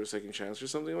people deserve a second chance or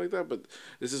something like that. But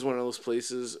this is one of those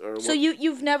places. So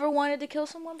you've never wanted to kill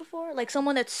someone before? Like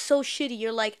someone that's so shitty,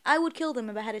 you're like, I would kill them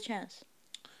if I had a chance.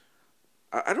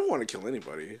 I don't want to kill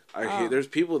anybody. I Oh. hate. There's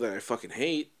people that I fucking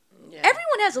hate. Yeah.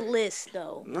 Everyone has a list,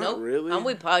 though. Not Nope. really. I'm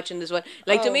with Pouch in this one.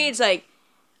 Like, to me, it's like,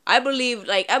 I believe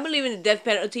in the death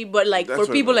penalty, but, like, That's for what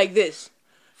I people meant. like this.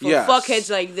 For Yes.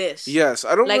 fuckheads like this. Yes,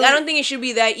 I don't. Like, really, I don't think it should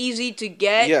be that easy to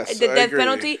get Yes, the I death agree.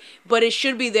 penalty, but it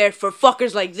should be there for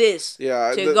fuckers like this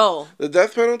Yeah, to go. The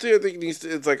death penalty, I think needs to.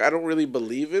 It's like I don't really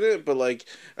believe in it, but like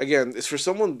again, it's for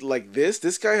someone like this.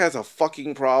 This guy has a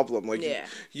fucking problem. Like, Yeah.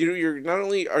 you're not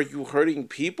only are you hurting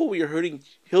people, but you're hurting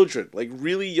children, like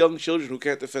really young children who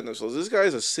can't defend themselves. This guy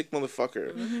is a sick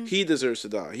motherfucker. He deserves to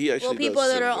die. He actually. Well, people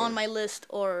does that are deserve to on die. my list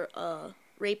are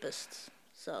rapists.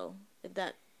 So if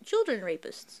that children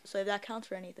rapists. So if that counts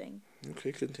for anything.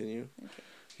 Okay, continue.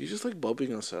 You just like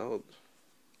bubbing us out.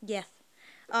 Yeah.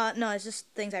 No, it's just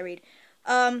things I read.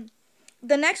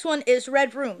 The next one is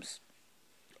Red Rooms.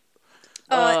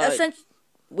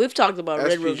 We've talked about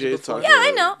Red SPJ Rooms before. talked Yeah, I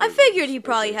about know. I Red figured Rooms. he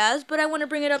probably Okay. has, but I want to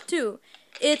bring it up too.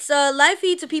 It's live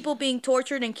feeds of people being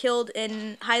tortured and killed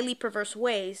in highly perverse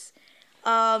ways.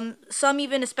 Some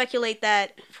even speculate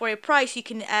that for a price you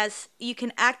can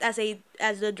act as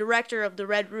the director of the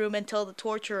Red Room and tell the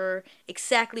torturer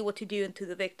exactly what to do to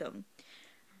the victim.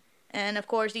 And of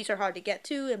course, these are hard to get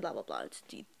to, and blah blah blah. It's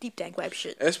deep dank web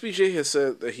shit. SPJ has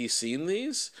said that he's seen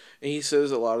these, and he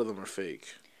says a lot of them are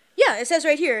fake. Yeah, it says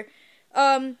right here.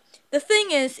 The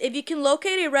thing is, if you can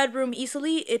locate a red room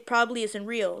easily, it probably isn't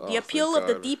real. The Oh, appeal thank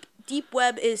of the God. deep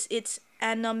web is its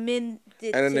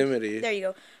anonymity. Anonymity. There you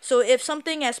go. So if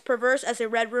something as perverse as a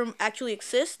red room actually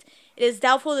exists, it is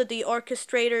doubtful that the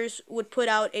orchestrators would put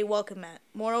out a welcome mat.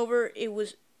 Moreover,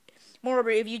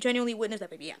 if you genuinely witness that,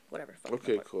 baby, yeah, whatever. fuck,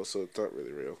 Okay, whatever. cool. So it's not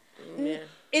really real. Yeah.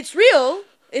 It's real.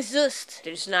 It's just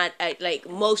There's not, like,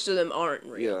 most of them aren't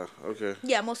real. Yeah. Okay.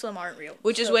 yeah, most of them aren't real.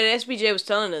 Which is So- what SPJ was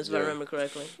telling us, if I Yeah. remember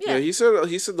correctly. Yeah. He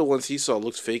said the ones he saw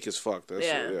looked fake as fuck. That's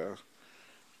Yeah. yeah.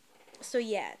 So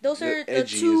yeah, those The are the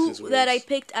edgy is two his that I ways.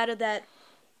 picked out of that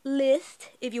list.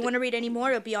 If you want to read any more,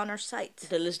 it'll be on our site.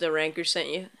 The list that Ranker sent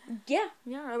you. Yeah,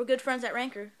 our good friends at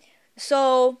Ranker.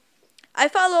 So, I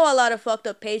follow a lot of fucked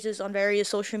up pages on various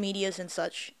social medias and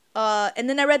such. And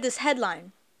then I read this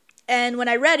headline, and when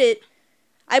I read it,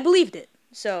 I believed it.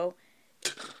 So,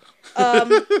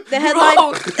 the headline.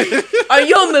 Bro, are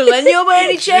you a millennial by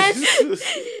any chance?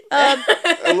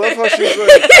 I love how she's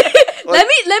like Let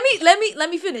me finish. Let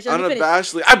me finish.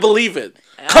 unabashedly. I believe it.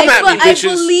 Come at me, I bitches.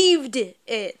 believed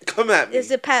it. Come at me. It's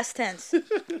the past tense.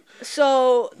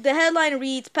 So the headline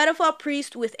reads: Pedophile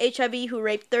priest with HIV who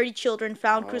raped 30 children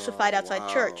found crucified outside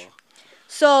wow. church.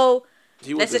 So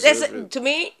He would That's deserve it. to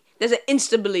me, that's an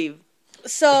insta believe.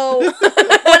 when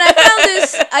I found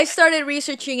this, I started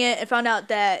researching it and found out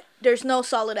that there's no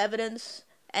solid evidence,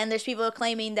 and there's people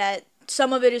claiming that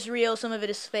some of it is real, some of it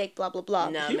is fake, blah blah blah.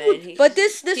 Nah, He man. would- But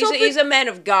this He's a man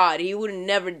of God. He would have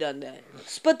never done that.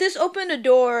 but this opened a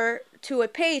door to a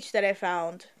page that I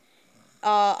found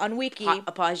on Wiki,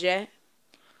 A page.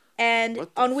 and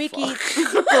What the on Wiki.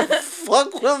 What the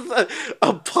fuck was that?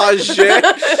 A page?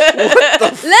 What the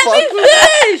fuck? Let me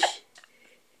finish.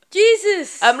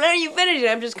 Jesus. I'm letting you finish it.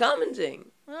 I'm just commenting.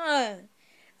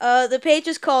 The page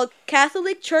is called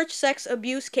Catholic Church Sex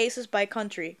Abuse Cases by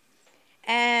Country.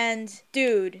 And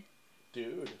dude,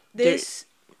 this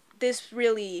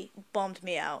really bummed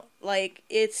me out. Like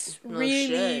it's No really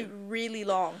shit. really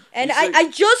long. And You said- I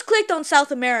just clicked on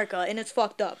South America and it's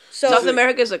fucked up. So South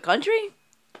America is a country?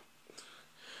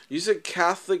 You said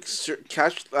Catholic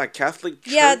Catholic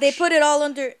Church? yeah, they put it all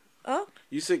under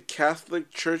You said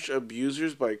Catholic Church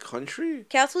abusers by country?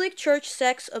 Catholic Church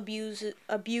Sex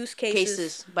Abuse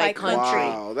cases by country.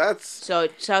 Wow, that's So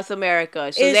South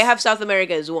America. So Is- they have South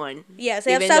America as one. Yes,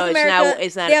 they have Even South though America.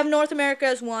 it's not. They have North America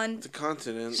as one. the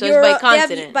continent. So- it's by they have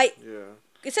continent. yeah.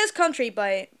 It says country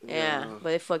by. Yeah, but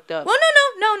they fucked up. Well,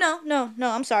 no.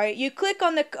 I'm sorry. You click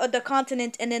on the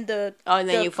continent and then the. Oh, and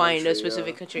then the you find a country,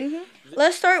 specific yeah. country.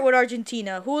 Let's start with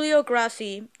Argentina. Julio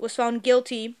Grassi was found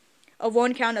guilty of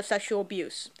one count of sexual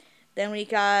abuse. Then we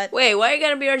got. Wait, why you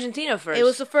gotta be Argentina first? It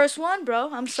was the first one,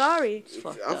 bro. I'm sorry.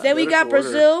 Alphabetical Then we got order.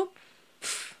 Brazil.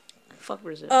 Fuck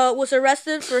Brazil. Was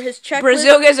arrested for his checklist.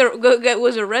 Brazil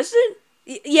was arrested?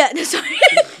 Yeah, sorry.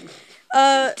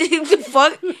 the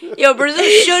fuck? Yo, Brazil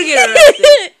should get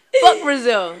arrested. Fuck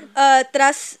Brazil.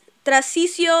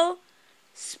 Tracicio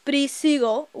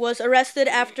Sprisigo was arrested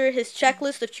after his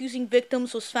checklist of choosing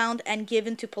victims was found and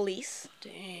given to police.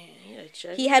 Damn, yeah,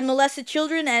 check. He had molested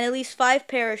children at least 5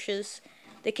 parishes.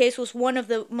 The case was one of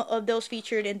those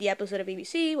featured in the episode of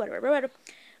BBC. Whatever.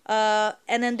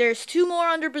 And then there's 2 more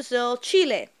under Brazil.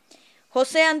 Chile.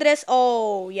 Jose Andres.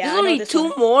 Oh yeah. There's I know only this 2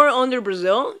 one. more under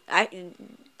Brazil.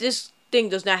 This thing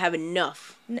does not have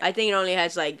enough. I think it only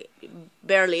has like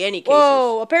barely any cases.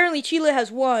 Whoa! Apparently, Chile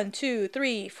has 1, 2,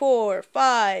 3, 4,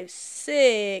 5,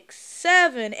 6,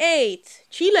 7, 8.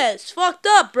 Chile's fucked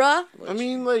up, bruh. I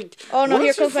mean, like. Oh no! once Here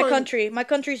you comes my find- country. My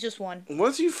country's just 1.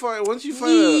 Once you find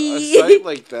a site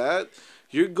like that,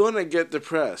 you're gonna get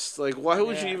depressed. Like, why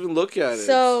would you Yeah. even look at it?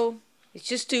 So It's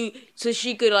just so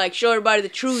she could like show everybody the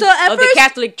truth So at of the first-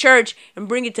 Catholic Church and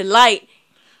bring it to light.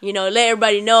 You know, let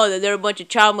everybody know that they're a bunch of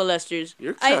child molesters.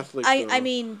 You're I Catholic. though.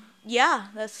 mean, yeah,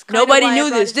 that's kind Nobody of why I knew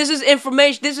brought this. it. This is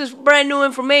information. This is brand new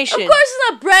information. Of course,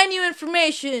 it's not brand new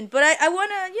information, but I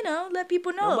want to, let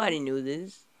people know. Nobody knew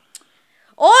this.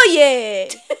 Oh yeah!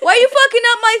 Why are you fucking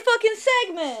up my fucking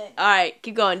segment? All right,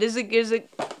 keep going. This is a.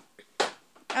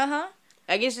 Uh-huh.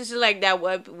 I guess this is like that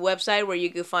website where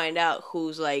you could find out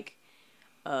who's like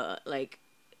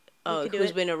could do who's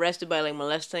it. been arrested by like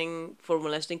molesting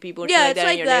people and Yeah, shit like it's that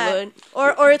like in your that.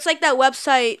 neighborhood. Or it's like that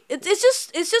website.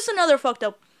 It's just another fucked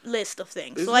up list of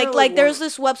things. Isn't Like there, like like, there's one-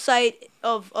 this website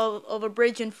of a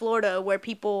bridge in Florida where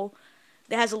people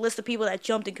that has a list of people that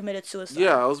jumped and committed suicide.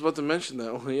 Yeah, I was about to mention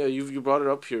that one. Yeah, you brought it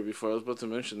up here before. I was about to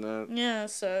mention that. Yeah,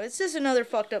 so it's just another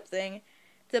fucked up thing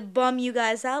to bum you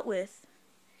guys out with.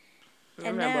 I'm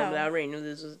And not bummed. now- I already knew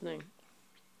this was a thing.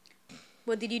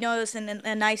 Well, did you notice a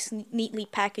nice, neatly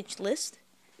packaged list?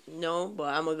 No,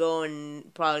 but I'm gonna go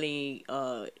and probably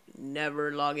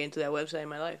never log into that website in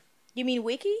my life. You mean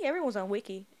Wiki? Everyone's on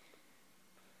Wiki.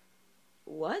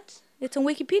 What? It's on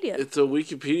Wikipedia. It's a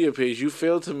Wikipedia page. You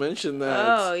failed to mention that.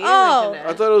 Oh, you Oh. mentioned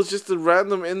I that. thought it was just a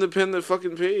random independent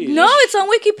fucking page. No, it's on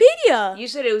Wikipedia. You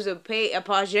said it was a page.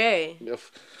 Yeah, No.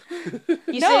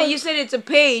 You said it's a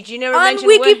page. You never On mentioned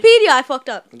when. Wikipedia, I fucked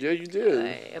up. yeah, you did.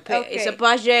 It's a Okay.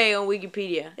 page on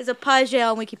Wikipedia. It's a page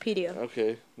on Wikipedia.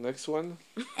 Okay, next one.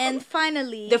 And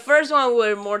finally, The first one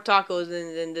were more tacos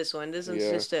than this one. This one's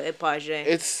Yeah. just a page.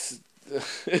 It's. well,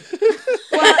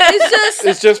 It's just page.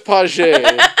 it's just page.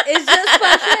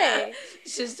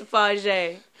 It's just a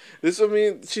page. This, I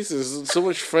mean, Jesus, so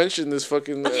much French in this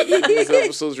fucking these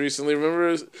episodes recently.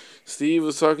 Remember, Steve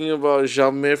was talking about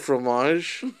jamais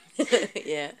fromage.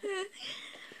 Yeah.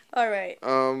 All right.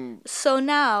 So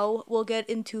now we'll get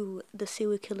into the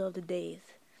serial killer of the day.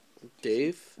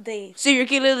 Dave. Serial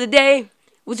killer of the day.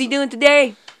 What's he doing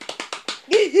today?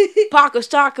 Paco's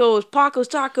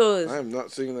Tacos. I am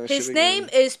not singing that His shit name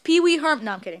again. is Pee Wee Herm.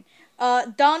 No, I'm kidding.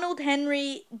 Donald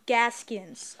Henry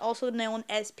Gaskins, also known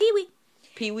as Pee Wee,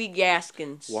 Pee Wee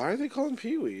Gaskins. Why are they calling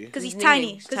Pee Wee? because he's His tiny.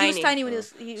 nickname's Because he was Tiny. tiny when he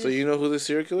was. So you know who the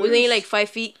serial killer Wasn't is? he like 5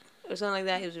 feet or something like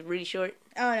that? He was really short.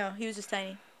 Oh no, he was just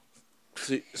tiny.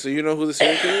 So you know who the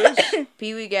serial killer is?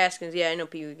 Pee Wee Gaskins. Yeah, I know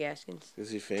Pee Wee Gaskins.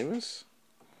 Is he famous?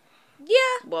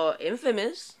 Yeah. Well,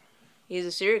 infamous. He's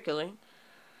a serial killer.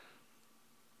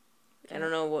 I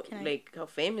don't know what Can I- how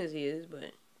famous he is,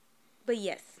 but But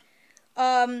yes.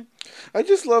 I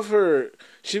just love her.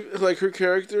 She like her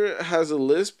character has a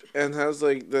lisp and has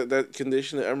like that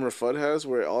condition that Emma Fudd has,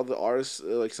 where all the R's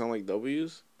like sound like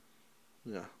W's.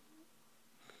 Yeah,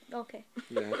 Okay.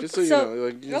 yeah. Just so you So, know,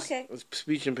 like just, okay.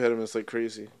 speech impediments like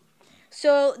crazy.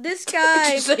 So this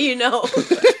guy. just so you know,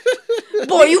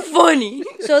 boy, you funny.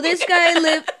 So this guy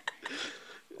lived.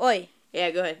 Oi.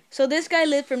 Yeah, go ahead. So this guy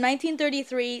lived from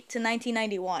 1933 to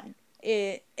 1991.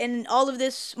 And all of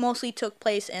this mostly took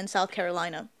place in South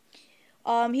Carolina.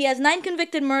 He has 9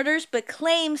 convicted murders, but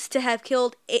claims to have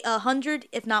killed 100,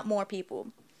 if not more, people.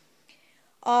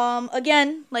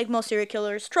 Again, like most serial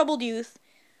killers, troubled youth.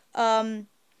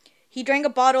 He drank a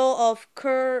bottle of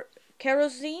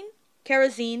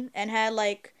kerosene, and had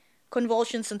like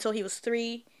convulsions until he was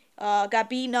 3. Got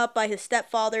beaten up by his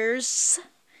stepfathers,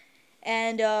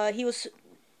 and he was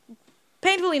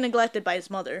painfully neglected by his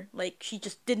mother. Like, she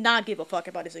just did not give a fuck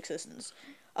about his existence.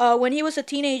 When he was a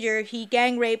teenager, he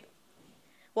gang raped.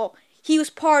 Well, he was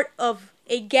part of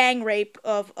a gang rape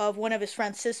of one of his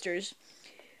friend's sisters.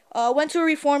 Went to a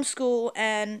reform school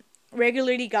and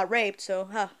regularly got raped. So,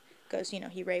 because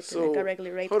he raped and then got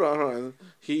regularly raped. Hold on.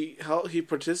 He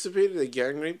participated in a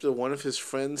gang rape to one of his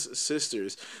friend's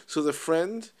sisters. So the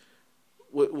friend,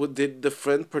 did the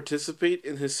friend participate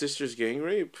in his sister's gang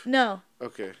rape? No.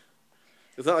 Okay.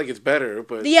 It's not like it's better,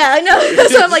 but Yeah, I know.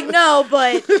 So I'm like, no,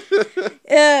 but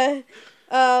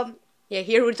Yeah,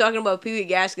 here we're talking about Pee Wee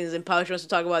Gaskins, and Pouch wants to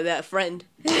talk about that friend.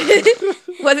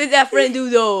 What did that friend do,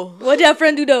 though? what that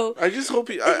friend do though? I just hope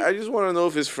I just want to know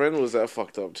if his friend was that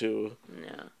fucked up too.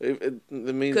 No.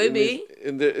 Could be.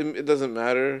 It doesn't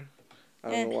matter.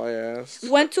 I don't know why I asked.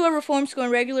 Went to a reform school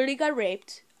and regularly got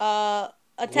raped.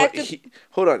 Attacked.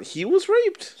 Hold on, he was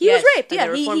raped. He Yes, was raped. at Yeah,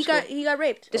 the reform he got school. he got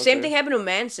raped. The same Okay. thing happened to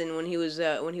Manson when he was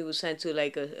sent to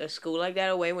like a school like that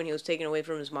away when he was taken away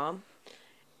from his mom.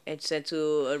 and sent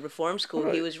to a reform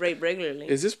school. He was raped regularly.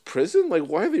 Is this prison? Like,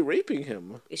 why are they raping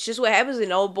him? It's just what happens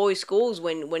in all boys schools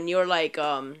when you're like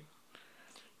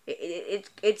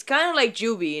it's kind of like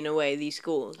juvie in a way, these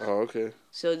schools. Oh, okay.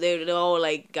 So they all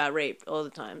like got raped all the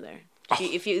time there.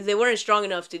 If they weren't strong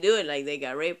enough to do it, like they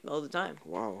got raped all the time.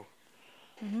 Wow.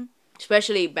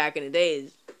 Especially back in the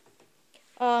days.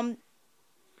 Okay.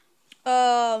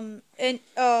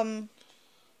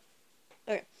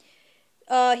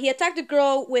 He attacked a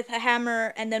girl with a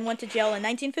hammer and then went to jail in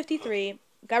 1953.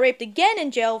 Got raped again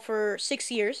in jail for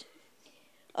 6 years.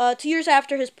 2 years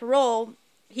after his parole,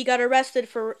 he got arrested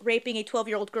for raping a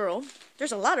 12-year-old girl.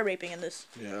 There's a lot of raping in this.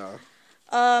 Yeah.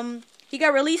 He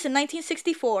got released in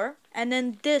 1964, and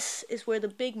then this is where the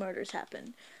big murders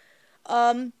happen.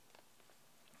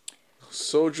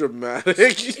 So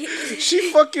dramatic.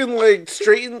 She fucking like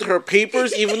straightened her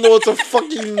papers even though it's a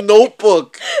fucking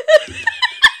notebook.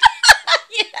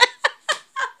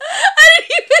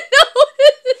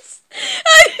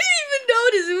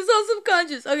 It was all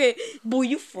subconscious. Okay. Boy,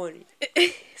 you funny.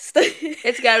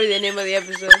 It's gotta be the name of the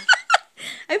episode.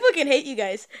 I fucking hate you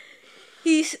guys.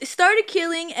 He started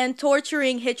killing and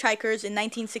torturing hitchhikers in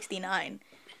 1969.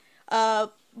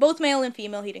 Both male and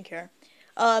female, he didn't care.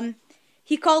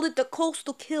 He called it the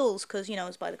coastal kills because,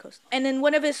 it's by the coast. And then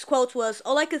one of his quotes was,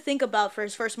 all I could think about for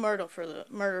his first murder for the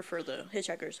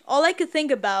hitchhikers, all I could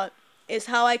think about is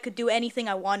how I could do anything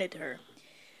I wanted to her.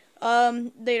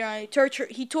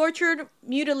 He tortured,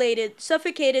 mutilated,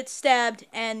 suffocated, stabbed,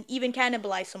 and even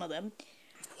cannibalized some of them.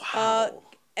 Wow.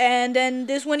 And then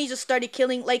this one, he just started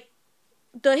killing, like,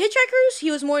 the hitchhikers,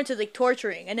 he was more into, like,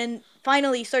 torturing. And then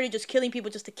finally he started just killing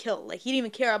people just to kill. Like, he didn't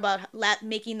even care about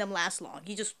making them last long.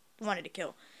 He just wanted to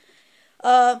kill.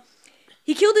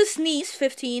 He killed his niece,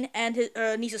 15, and his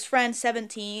niece's friend,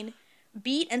 17,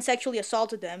 beat and sexually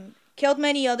assaulted them. Killed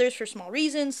many others for small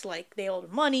reasons, like they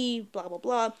owed money, blah, blah,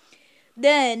 blah.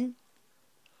 Then,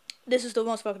 this is the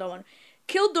most fucked up one.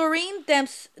 Killed Doreen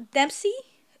Dempsey,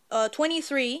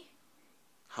 23.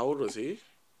 How old was he?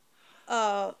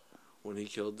 When he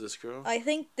killed this girl? I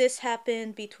think this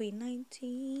happened between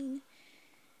 19...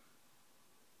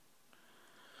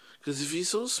 Because if he's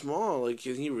so small, like,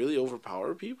 can he really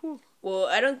overpower people? Well,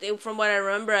 I don't think, from what I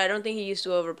remember, I don't think he used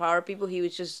to overpower people. He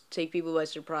would just take people by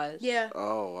surprise. Yeah.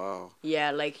 Oh, wow.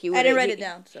 Yeah, like he would. I didn't write it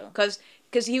down, so. Because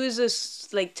he was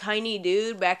this, like, tiny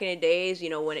dude back in the days,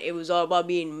 when it was all about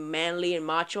being manly and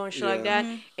macho and shit like that.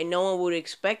 Mm-hmm. And no one would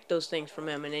expect those things from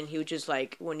him. And then he would just,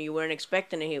 like, when you weren't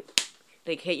expecting it, he would,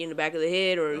 like, hit you in the back of the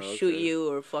head or shoot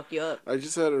you or fuck you up. I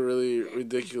just had a really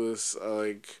ridiculous,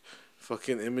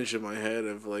 fucking image in my head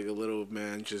of, like, a little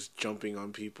man just jumping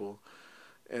on people.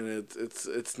 And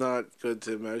it's not good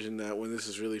to imagine that when this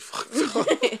is really fucked up.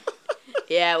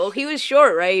 Yeah, well, he was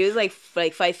short, right? He was, like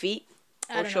 5 feet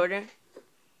or shorter.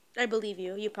 I believe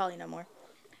you. You probably know more.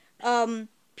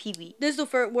 PB. This is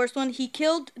the worst one. He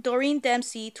killed Doreen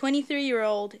Dempsey,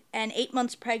 23-year-old and 8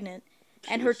 months pregnant,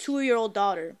 and her 2-year-old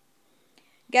daughter.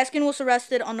 Gaskin was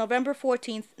arrested on November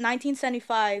 14th,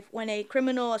 1975, when a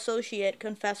criminal associate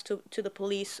confessed to the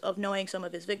police of knowing some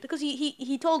of his victims. Because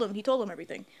he told them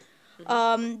everything.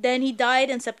 Mm-hmm. Then he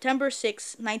died on September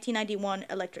 6, 1991,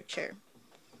 electric chair.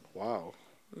 Wow.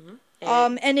 Mm-hmm.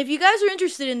 And if you guys are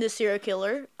interested in this serial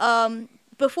killer,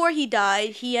 before he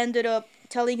died, he ended up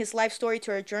telling his life story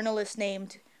to a journalist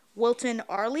named Wilton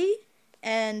Arley.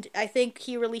 And I think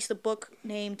he released a book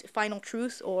named Final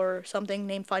Truth or something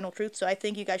named Final Truth. So I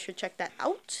think you guys should check that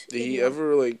out. Did he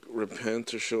ever,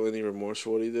 repent or show any remorse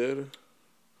for what he did?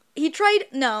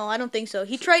 No, I don't think so.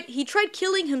 He tried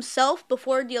killing himself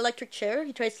before the electric chair.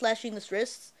 He tried slashing his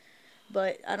wrists.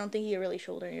 But I don't think he really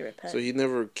showed any repent. So he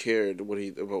never cared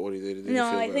about what he did?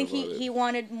 No, I think he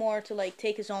wanted more to,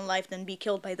 take his own life than be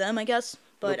killed by them, I guess.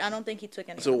 But I don't think he took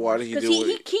any. So why did he do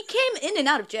it? Because he came in and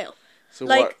out of jail. So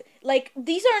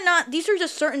these are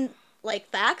just certain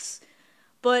facts,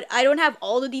 but I don't have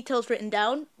all the details written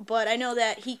down. But I know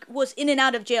that he was in and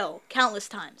out of jail countless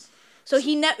times. So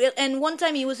and one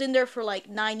time he was in there for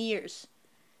 9 years.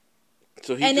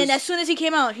 So then as soon as he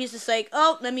came out, he's just like,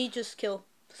 oh, let me just kill.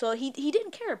 So he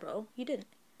didn't care, bro. He didn't.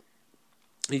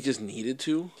 He just needed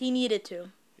to. He needed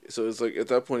to. So it's at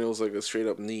that point it was a straight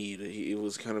up need. He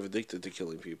was kind of addicted to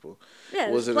killing people. Yeah,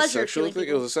 was it a sexual thing? People.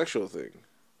 It was a sexual thing.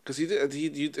 Because he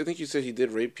did. I think you said he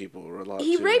did rape people a lot.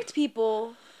 He too. raped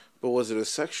people. But was it a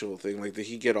sexual thing? Did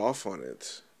he get off on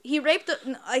it? He raped.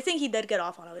 I think he did get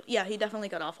off on it. Yeah, he definitely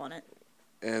got off on it.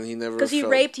 And he never. Because he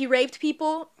raped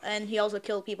people, and he also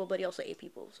killed people, but he also ate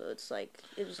people. So it's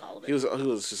it was all of it. He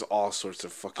was just all sorts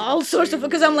of fucking. All sorts of,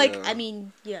 because I'm I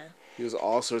mean, yeah. He was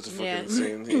all sorts of fucking Yeah.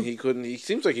 insane. He couldn't. He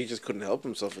seems like he just couldn't help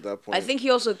himself at that point. I think he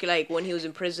also like when he was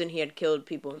in prison, he had killed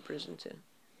people in prison too.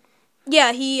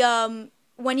 Yeah, he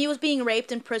when he was being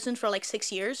raped in prison for like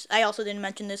 6 years. I also didn't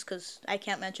mention this because I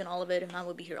can't mention all of it, and I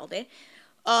would be here all day.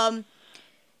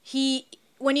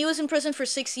 When he was in prison for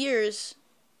 6 years,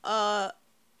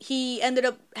 he ended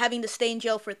up having to stay in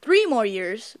jail for 3 more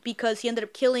years because he ended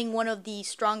up killing one of the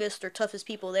strongest or toughest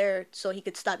people there, so he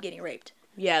could stop getting raped.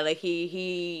 Yeah, like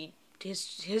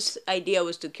his idea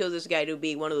was to kill this guy to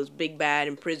be one of those big bad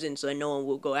in prison, so that no one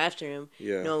will go after him.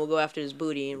 Yeah. No one will go after his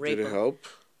booty and rape Did it him. help?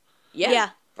 Yeah.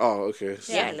 Oh, okay.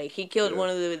 Yeah, like he killed Yeah. one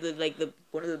of the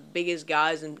one of the biggest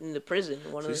guys in the prison.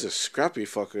 One of He's the, a scrappy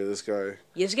fucker. This guy.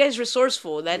 yeah, this guy's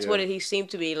resourceful. That's what Yeah. he seemed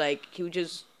to be. Like he would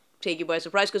just take you by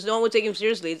surprise because no one would take him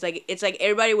seriously. It's like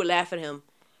everybody would laugh at him,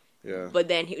 Yeah. but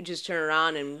then he would just turn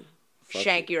around and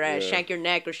shank your ass, yeah. shank your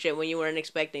neck or shit when you weren't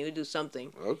expecting. He would do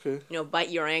something. Okay. You know, bite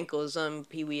your ankles,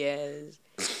 Pee Wee ass,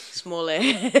 small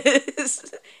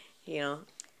ass. You know.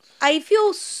 I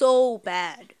feel so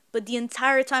bad, but the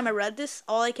entire time I read this,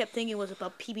 all I kept thinking was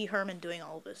about Pee Wee Herman doing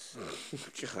all of this.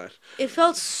 God. It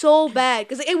felt so bad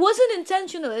because it wasn't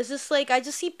intentional. It's just like I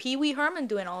just see Pee Wee Herman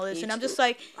doing all this, and I'm just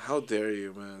like, How dare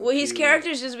you, man? Well, his Pee-wee.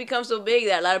 characters just become so big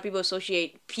that a lot of people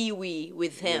associate Pee Wee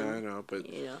with Yeah, I him. know, but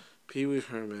You know. Pee Wee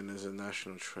Herman is a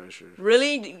national treasure.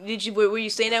 Really? Did you? Were you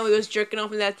saying that when he was jerking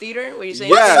off in that theater? Were you saying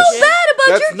Yes. that so shit? bad about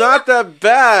That's jerking not that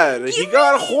bad. He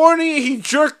got horny. He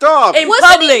jerked off. In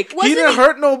Wasn't public? wasn't He didn't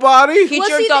hurt nobody. He was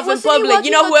jerked off in wasn't he public.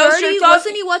 You know watching who a else dirty- jerked off?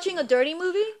 Wasn't he watching a dirty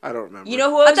movie? I don't remember. You know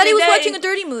who else I thought he did was that watching in- a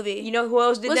dirty movie. You know who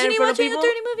else did that Wasn't in he front of watching people? a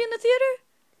dirty movie in the theater?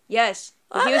 Yes.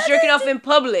 Oh, He was that- jerking off in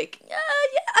public. Yeah.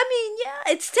 I mean,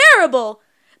 yeah, it's terrible,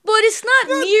 but it's not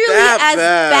nearly that as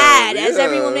bad, bad as yeah.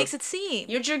 everyone makes it seem.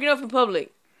 You're jerking off in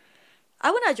public. I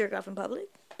would not jerk off in public.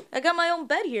 I got my own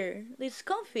bed here. It's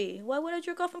comfy. Why would I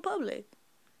jerk off in public?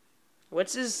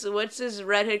 What's his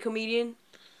redhead comedian?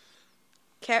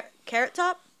 Carrot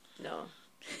Top? No.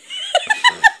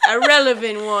 A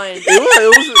relevant one.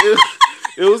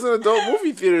 It was an adult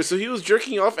movie theater, so he was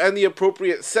jerking off in the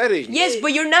appropriate setting. Yes,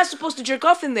 but you're not supposed to jerk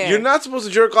off in there. You're not supposed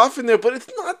to jerk off in there, but it's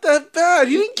not that bad.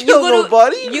 He didn't You kill go to-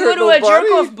 nobody. He You hurt go to a nobody.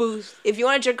 jerk off booth. If you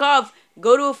want to jerk off,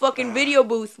 go to a fucking video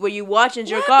booth where you watch and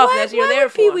jerk off. That's what you're there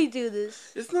would for. Pee-wee do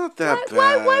this? It's not that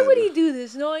Why bad. would he do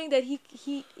this, knowing that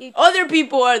he Other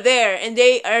people are there and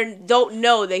they don't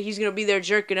know that he's gonna be there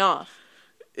jerking off.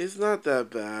 It's not that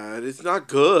bad. It's not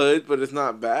good, but it's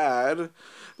not bad.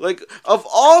 Like, of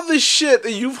all the shit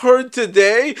that you've heard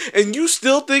today, and you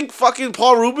still think fucking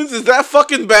Paul Rubens is that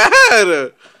fucking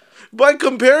bad? By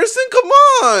comparison, come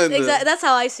on. exactly. That's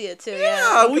how I see it too.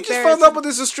 Yeah, In we just found comparison. out about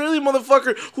this Australian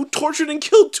motherfucker who tortured and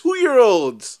killed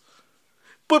 2-year-olds.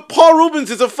 But Paul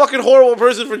Rubens is a fucking horrible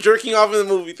person for jerking off in the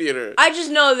movie theater. I just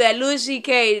know that Louis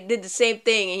C.K. did the same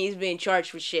thing and he's being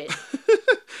charged with shit.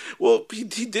 Well, he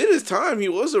did his time. He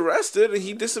was arrested and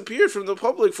he disappeared from the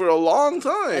public for a long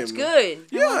time. That's good.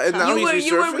 Yeah, and now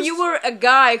he's resurfaced. You were a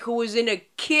guy who was in a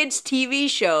kids' TV I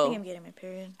think show, I'm getting my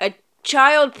period. a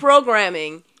child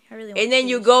programming, I really want and then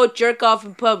you cheese. go jerk off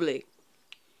in public.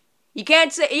 You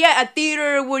can't say, yeah, a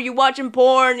theater where you're watching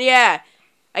porn, yeah.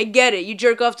 I get it. You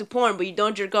jerk off to porn, but you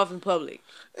don't jerk off in public.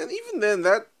 And even then,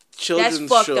 that children's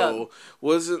fucked show up.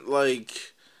 wasn't like.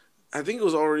 I think it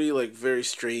was already like very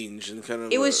strange and kind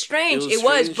of. It was strange. It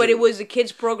was, strange but and it was a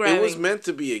kids programming. It was meant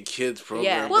to be a kids program.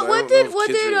 Yeah. but I What don't know did if what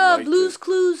kids did really liked Blue's it.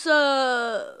 Clues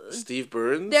Steve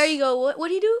Burns? there you go. What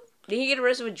did he do? Did he get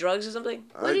arrested with drugs or something?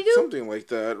 What'd he do? Something like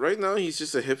that. Right now, he's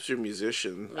just a hipster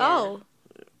musician. Yeah. Oh.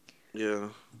 Yeah.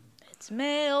 It's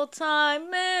mail time,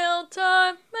 mail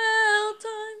time, mail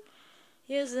time.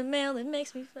 Here's the mail that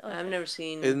makes me feel. I've never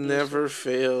seen. It never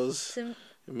fails. Sim-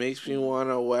 It makes me want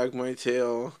to wag my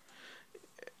tail.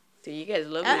 Dude, you guys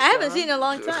love I this haven't song. seen it in a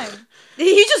long time.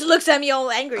 He just looks at me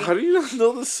all angry. How do you not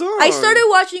know the song? I started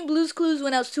watching Blue's Clues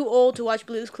when I was too old to watch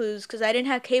Blue's Clues because I didn't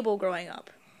have cable growing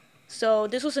up. So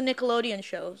this was a Nickelodeon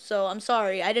show. So I'm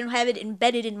sorry. I didn't have it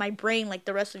embedded in my brain like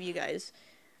the rest of you guys.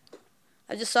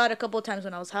 I just saw it a couple of times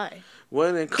when I was high.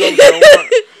 When it comes,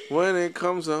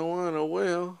 I want a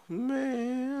whale,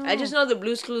 man. I just know the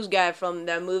Blue's Clues guy from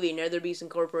that movie, Nether Beast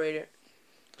Incorporated.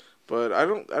 But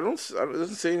it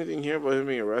doesn't say anything here about him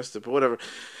being arrested. But whatever.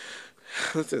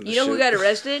 Let's end You the know who shit. got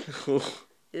arrested?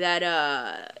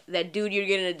 That dude you're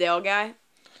getting Adele guy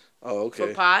Oh, for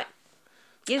okay. pot.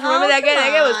 You guys remember that guy?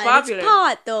 That guy was popular. It's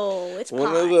pot though. It's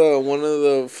One pot.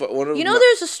 of You know,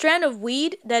 there's a strand of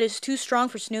weed that is too strong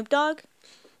for Snoop Dogg.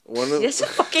 That's a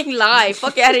fucking lie.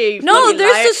 Fuck out of here. You No, fucking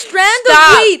there's liar. a strand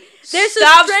Stop. of weed. There's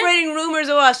Stop a strand. spreading rumors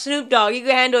about Snoop Dogg. He can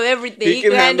handle everything. He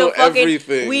can handle fucking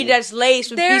everything. weed that's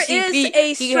laced with There PCP. is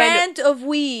a He can handle- strand of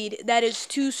weed that is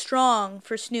too strong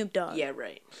for Snoop Dogg. Yeah,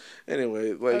 right.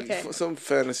 Anyway, like Okay. some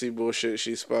fantasy bullshit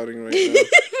she's spouting right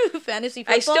now. Fantasy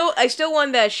football. I still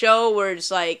want that show where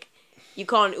it's like you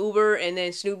call an Uber and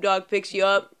then Snoop Dogg picks you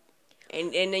up.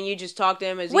 And then you just talk to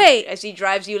him as he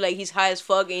drives you like he's high as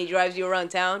fuck and he drives you around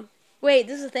town. Wait,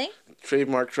 this is a thing?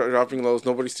 Trademark dropping lows.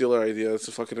 Nobody steal our idea. It's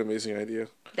a fucking amazing idea.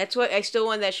 That's what I still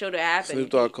want that show to happen. Snoop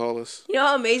Dogg, call us. You know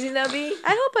how amazing that'd be?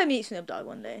 I hope I meet Snoop Dogg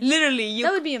one day. Literally,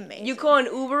 That would be amazing. you call an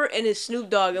Uber and it's Snoop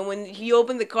Dogg, and when you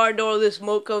open the car door, the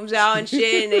smoke comes out and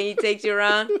shit, and then he takes you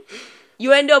around.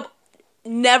 You end up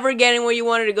never getting where you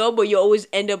wanted to go, but you always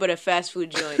end up at a fast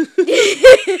food joint.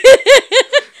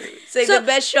 It's like the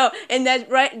best show, and that's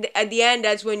right at the end.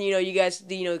 That's when you guys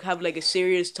have like a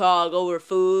serious talk over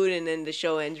food, and then the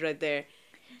show ends right there.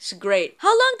 It's great. How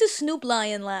long does Snoop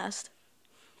Lion last?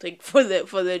 Like for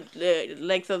the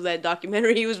length of that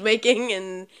documentary he was making,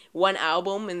 and one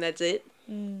album, and that's it.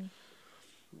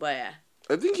 But yeah.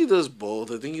 I think he does both.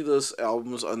 I think he does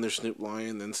albums under Snoop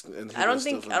Lion and I don't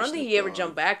think he ever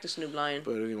jumped back to Snoop Lion.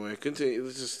 But anyway, continue.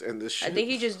 Let's just end this shit. I think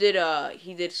he just did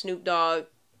Snoop Dogg.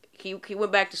 He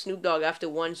went back to Snoop Dogg after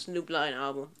one Snoop Lion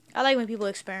album. I like when people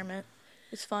experiment.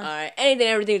 It's fun. Alright, anything,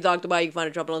 everything we talked about, you can find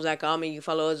at droploads.com, and you can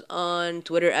follow us on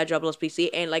Twitter at droploadspc,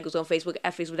 and like us on Facebook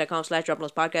at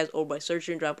facebook.com/droploadspodcast, or by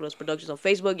searching Droploads Productions on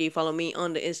Facebook. You can follow me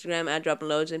on the Instagram at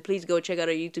droploads, and please go check out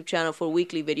our YouTube channel for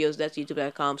weekly videos. That's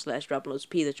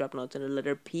youtube.com/droploadsp. That's droploads and the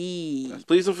letter P.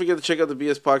 Please don't forget to check out the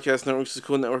BS Podcast Network. It's a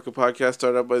cool network of podcasts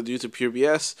started up by the dudes of Pure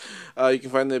BS. You can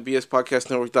find it at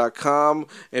bspodcastnetwork.com.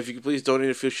 And if you could please donate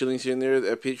a few shillings here and there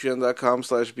at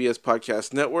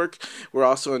patreon.com/bspodcastnetwork. We're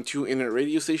also on 2 internet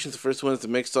radio stations. The first one is the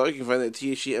Mixed Dog. You can find it at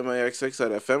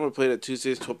themixx.fm. We're played at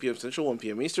Tuesdays, 12 p.m. Central, 1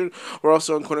 p.m. Eastern. We're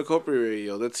also on Cornucopia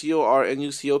Radio. That's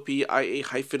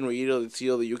CORNUCOPIA-radio. That's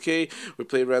CO the UK. We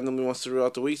play randomly once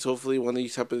throughout the week. So hopefully one of you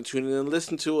happen to tune in and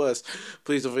listen to us.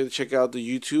 Please don't forget to check out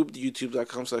the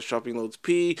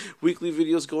youtube.com/shoppingloadsp. Weekly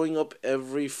videos going up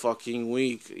every fucking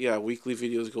week. Yeah, weekly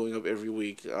videos going up every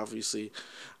week, obviously.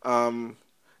 So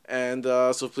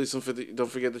please don't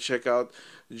forget to check out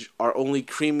our only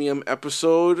premium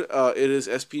episode. It is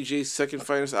SPJ's second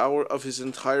finest hour of his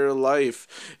entire life.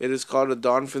 It is called A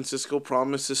Don Francisco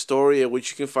Promise Historia,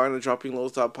 which you can find at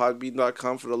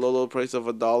droppingloads.podbean.com for the low price of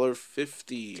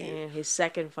 $1.50. Damn, his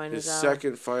second finest hour. His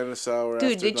second finest hour.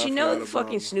 Dude, after did you know Nothing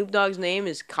fucking Out Snoop Dogg's name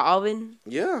is Calvin?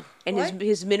 Yeah. And What?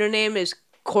 his middle name is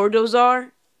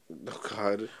Cordozar? Oh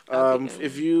God. Okay.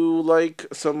 If you like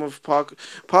some of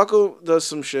Paco does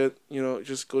some shit.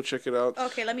 Just go check it out.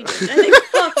 Okay, let me do it.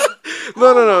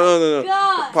 No.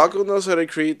 God. Paco knows how to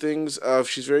create things.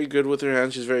 She's very good with her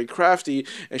hands. She's very crafty,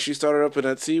 and she started up an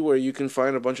Etsy where you can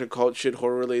find a bunch of cult shit,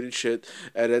 horror related shit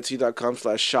at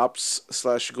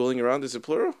etsy.com/shops/ghouling around. Is it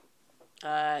plural?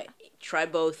 Try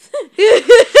both.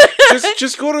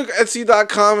 just go to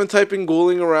etsy.com and type in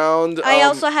ghouling around. I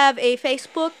also have a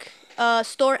Facebook,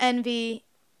 Store Envy,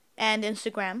 and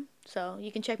Instagram. So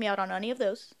you can check me out on any of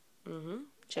those.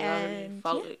 Check out her,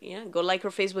 go like her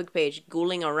Facebook page,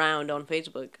 Ghouling Around on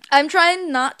Facebook. I'm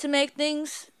trying not to make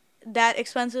things that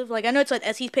expensive. Like, I know it's like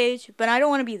Etsy's page, but I don't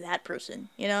want to be that person,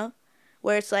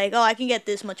 Where it's like, oh, I can get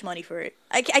this much money for it.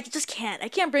 I just can't. I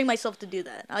can't bring myself to do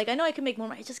that. Like, I know I can make more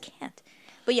money. I just can't.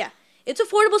 But yeah, it's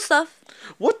affordable stuff.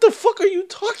 What the fuck are you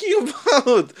talking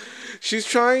about? She's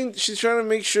trying to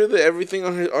make sure that everything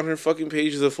on her fucking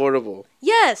page is affordable.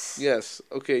 Yes. Yes.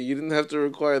 Okay, you didn't have to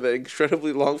require that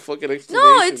incredibly long fucking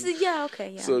explanation. No, okay,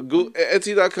 yeah. So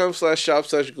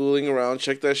Etsy.com/shop/ghouling around.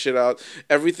 Check that shit out.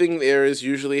 Everything there is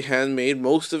usually handmade.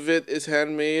 Most of it is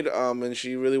handmade. And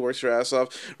she really works her ass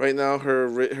off. Right now,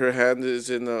 her hand is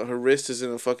in her wrist is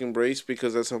in a fucking brace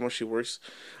because that's how much she works.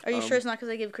 Are you sure it's not because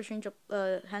I gave Christian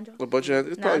hand job? A bunch of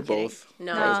it's No, probably I'm kidding. both.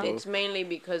 No, No. it's mainly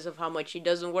because of how much she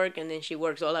doesn't work, and then she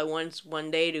works all at once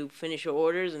one day to finish her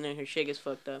orders, and then her shit gets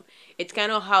fucked up. It's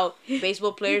kind of how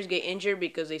baseball players get injured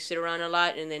because they sit around a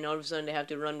lot, and then all of a sudden they have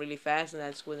to run really fast, and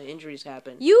that's when the injuries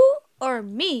happen. You are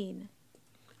mean.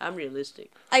 I'm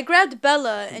realistic. I grabbed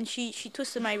Bella and she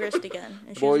twisted my wrist again.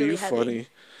 And she Boy, was really you heavy. funny.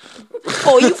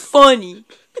 Oh, you funny.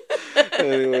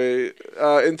 Anyway,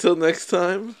 until next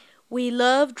time. We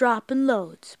love dropping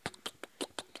loads.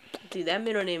 Dude, that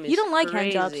middle name is You don't like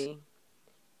hand crazy. jobs.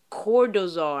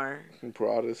 Cordozar.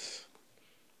 Broadus.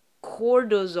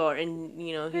 Cordozar, and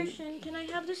Christian, can I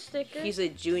have the sticker? he's a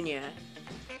junior.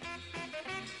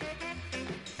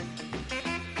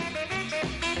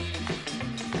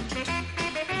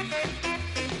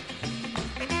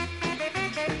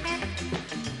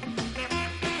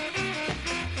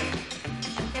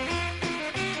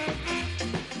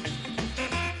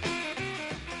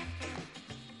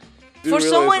 For realize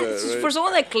someone, that, right? for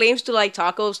someone that claims to like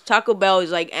tacos, Taco Bell is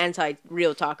like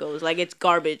anti-real tacos. Like it's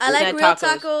garbage. I like It's real not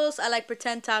tacos. I like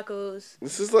pretend tacos.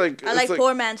 This is like. I it's like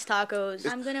poor man's tacos.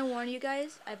 I'm gonna warn you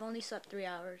guys. I've only slept 3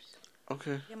 hours.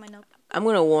 Okay. Get my notebook. I'm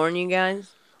gonna warn you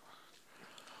guys,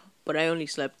 but I only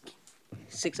slept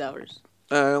 6 hours.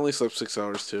 I only slept 6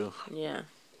 hours too. Yeah,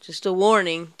 just a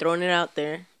warning, throwing it out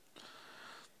there.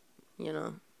 You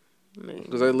know, I mean,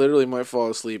 Because I literally might fall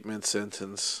asleep mid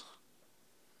sentence.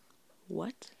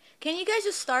 what? Can you guys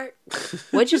just start?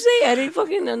 What'd you say? I didn't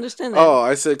fucking understand that. Oh,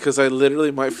 I said because I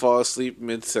literally might fall asleep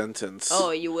mid sentence.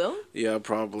 Oh, you will? Yeah,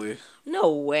 probably.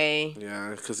 No way.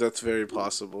 Yeah, because that's very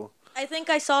possible. I think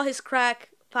I saw his crack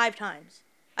 5 times.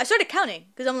 I started counting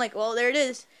because I'm like, well, there it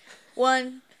is.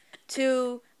 1,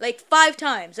 2, like 5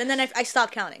 times, and then I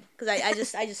stopped counting because I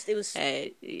just it was.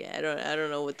 Yeah, I don't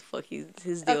know what the fuck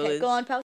his deal Okay, is. go on, pal.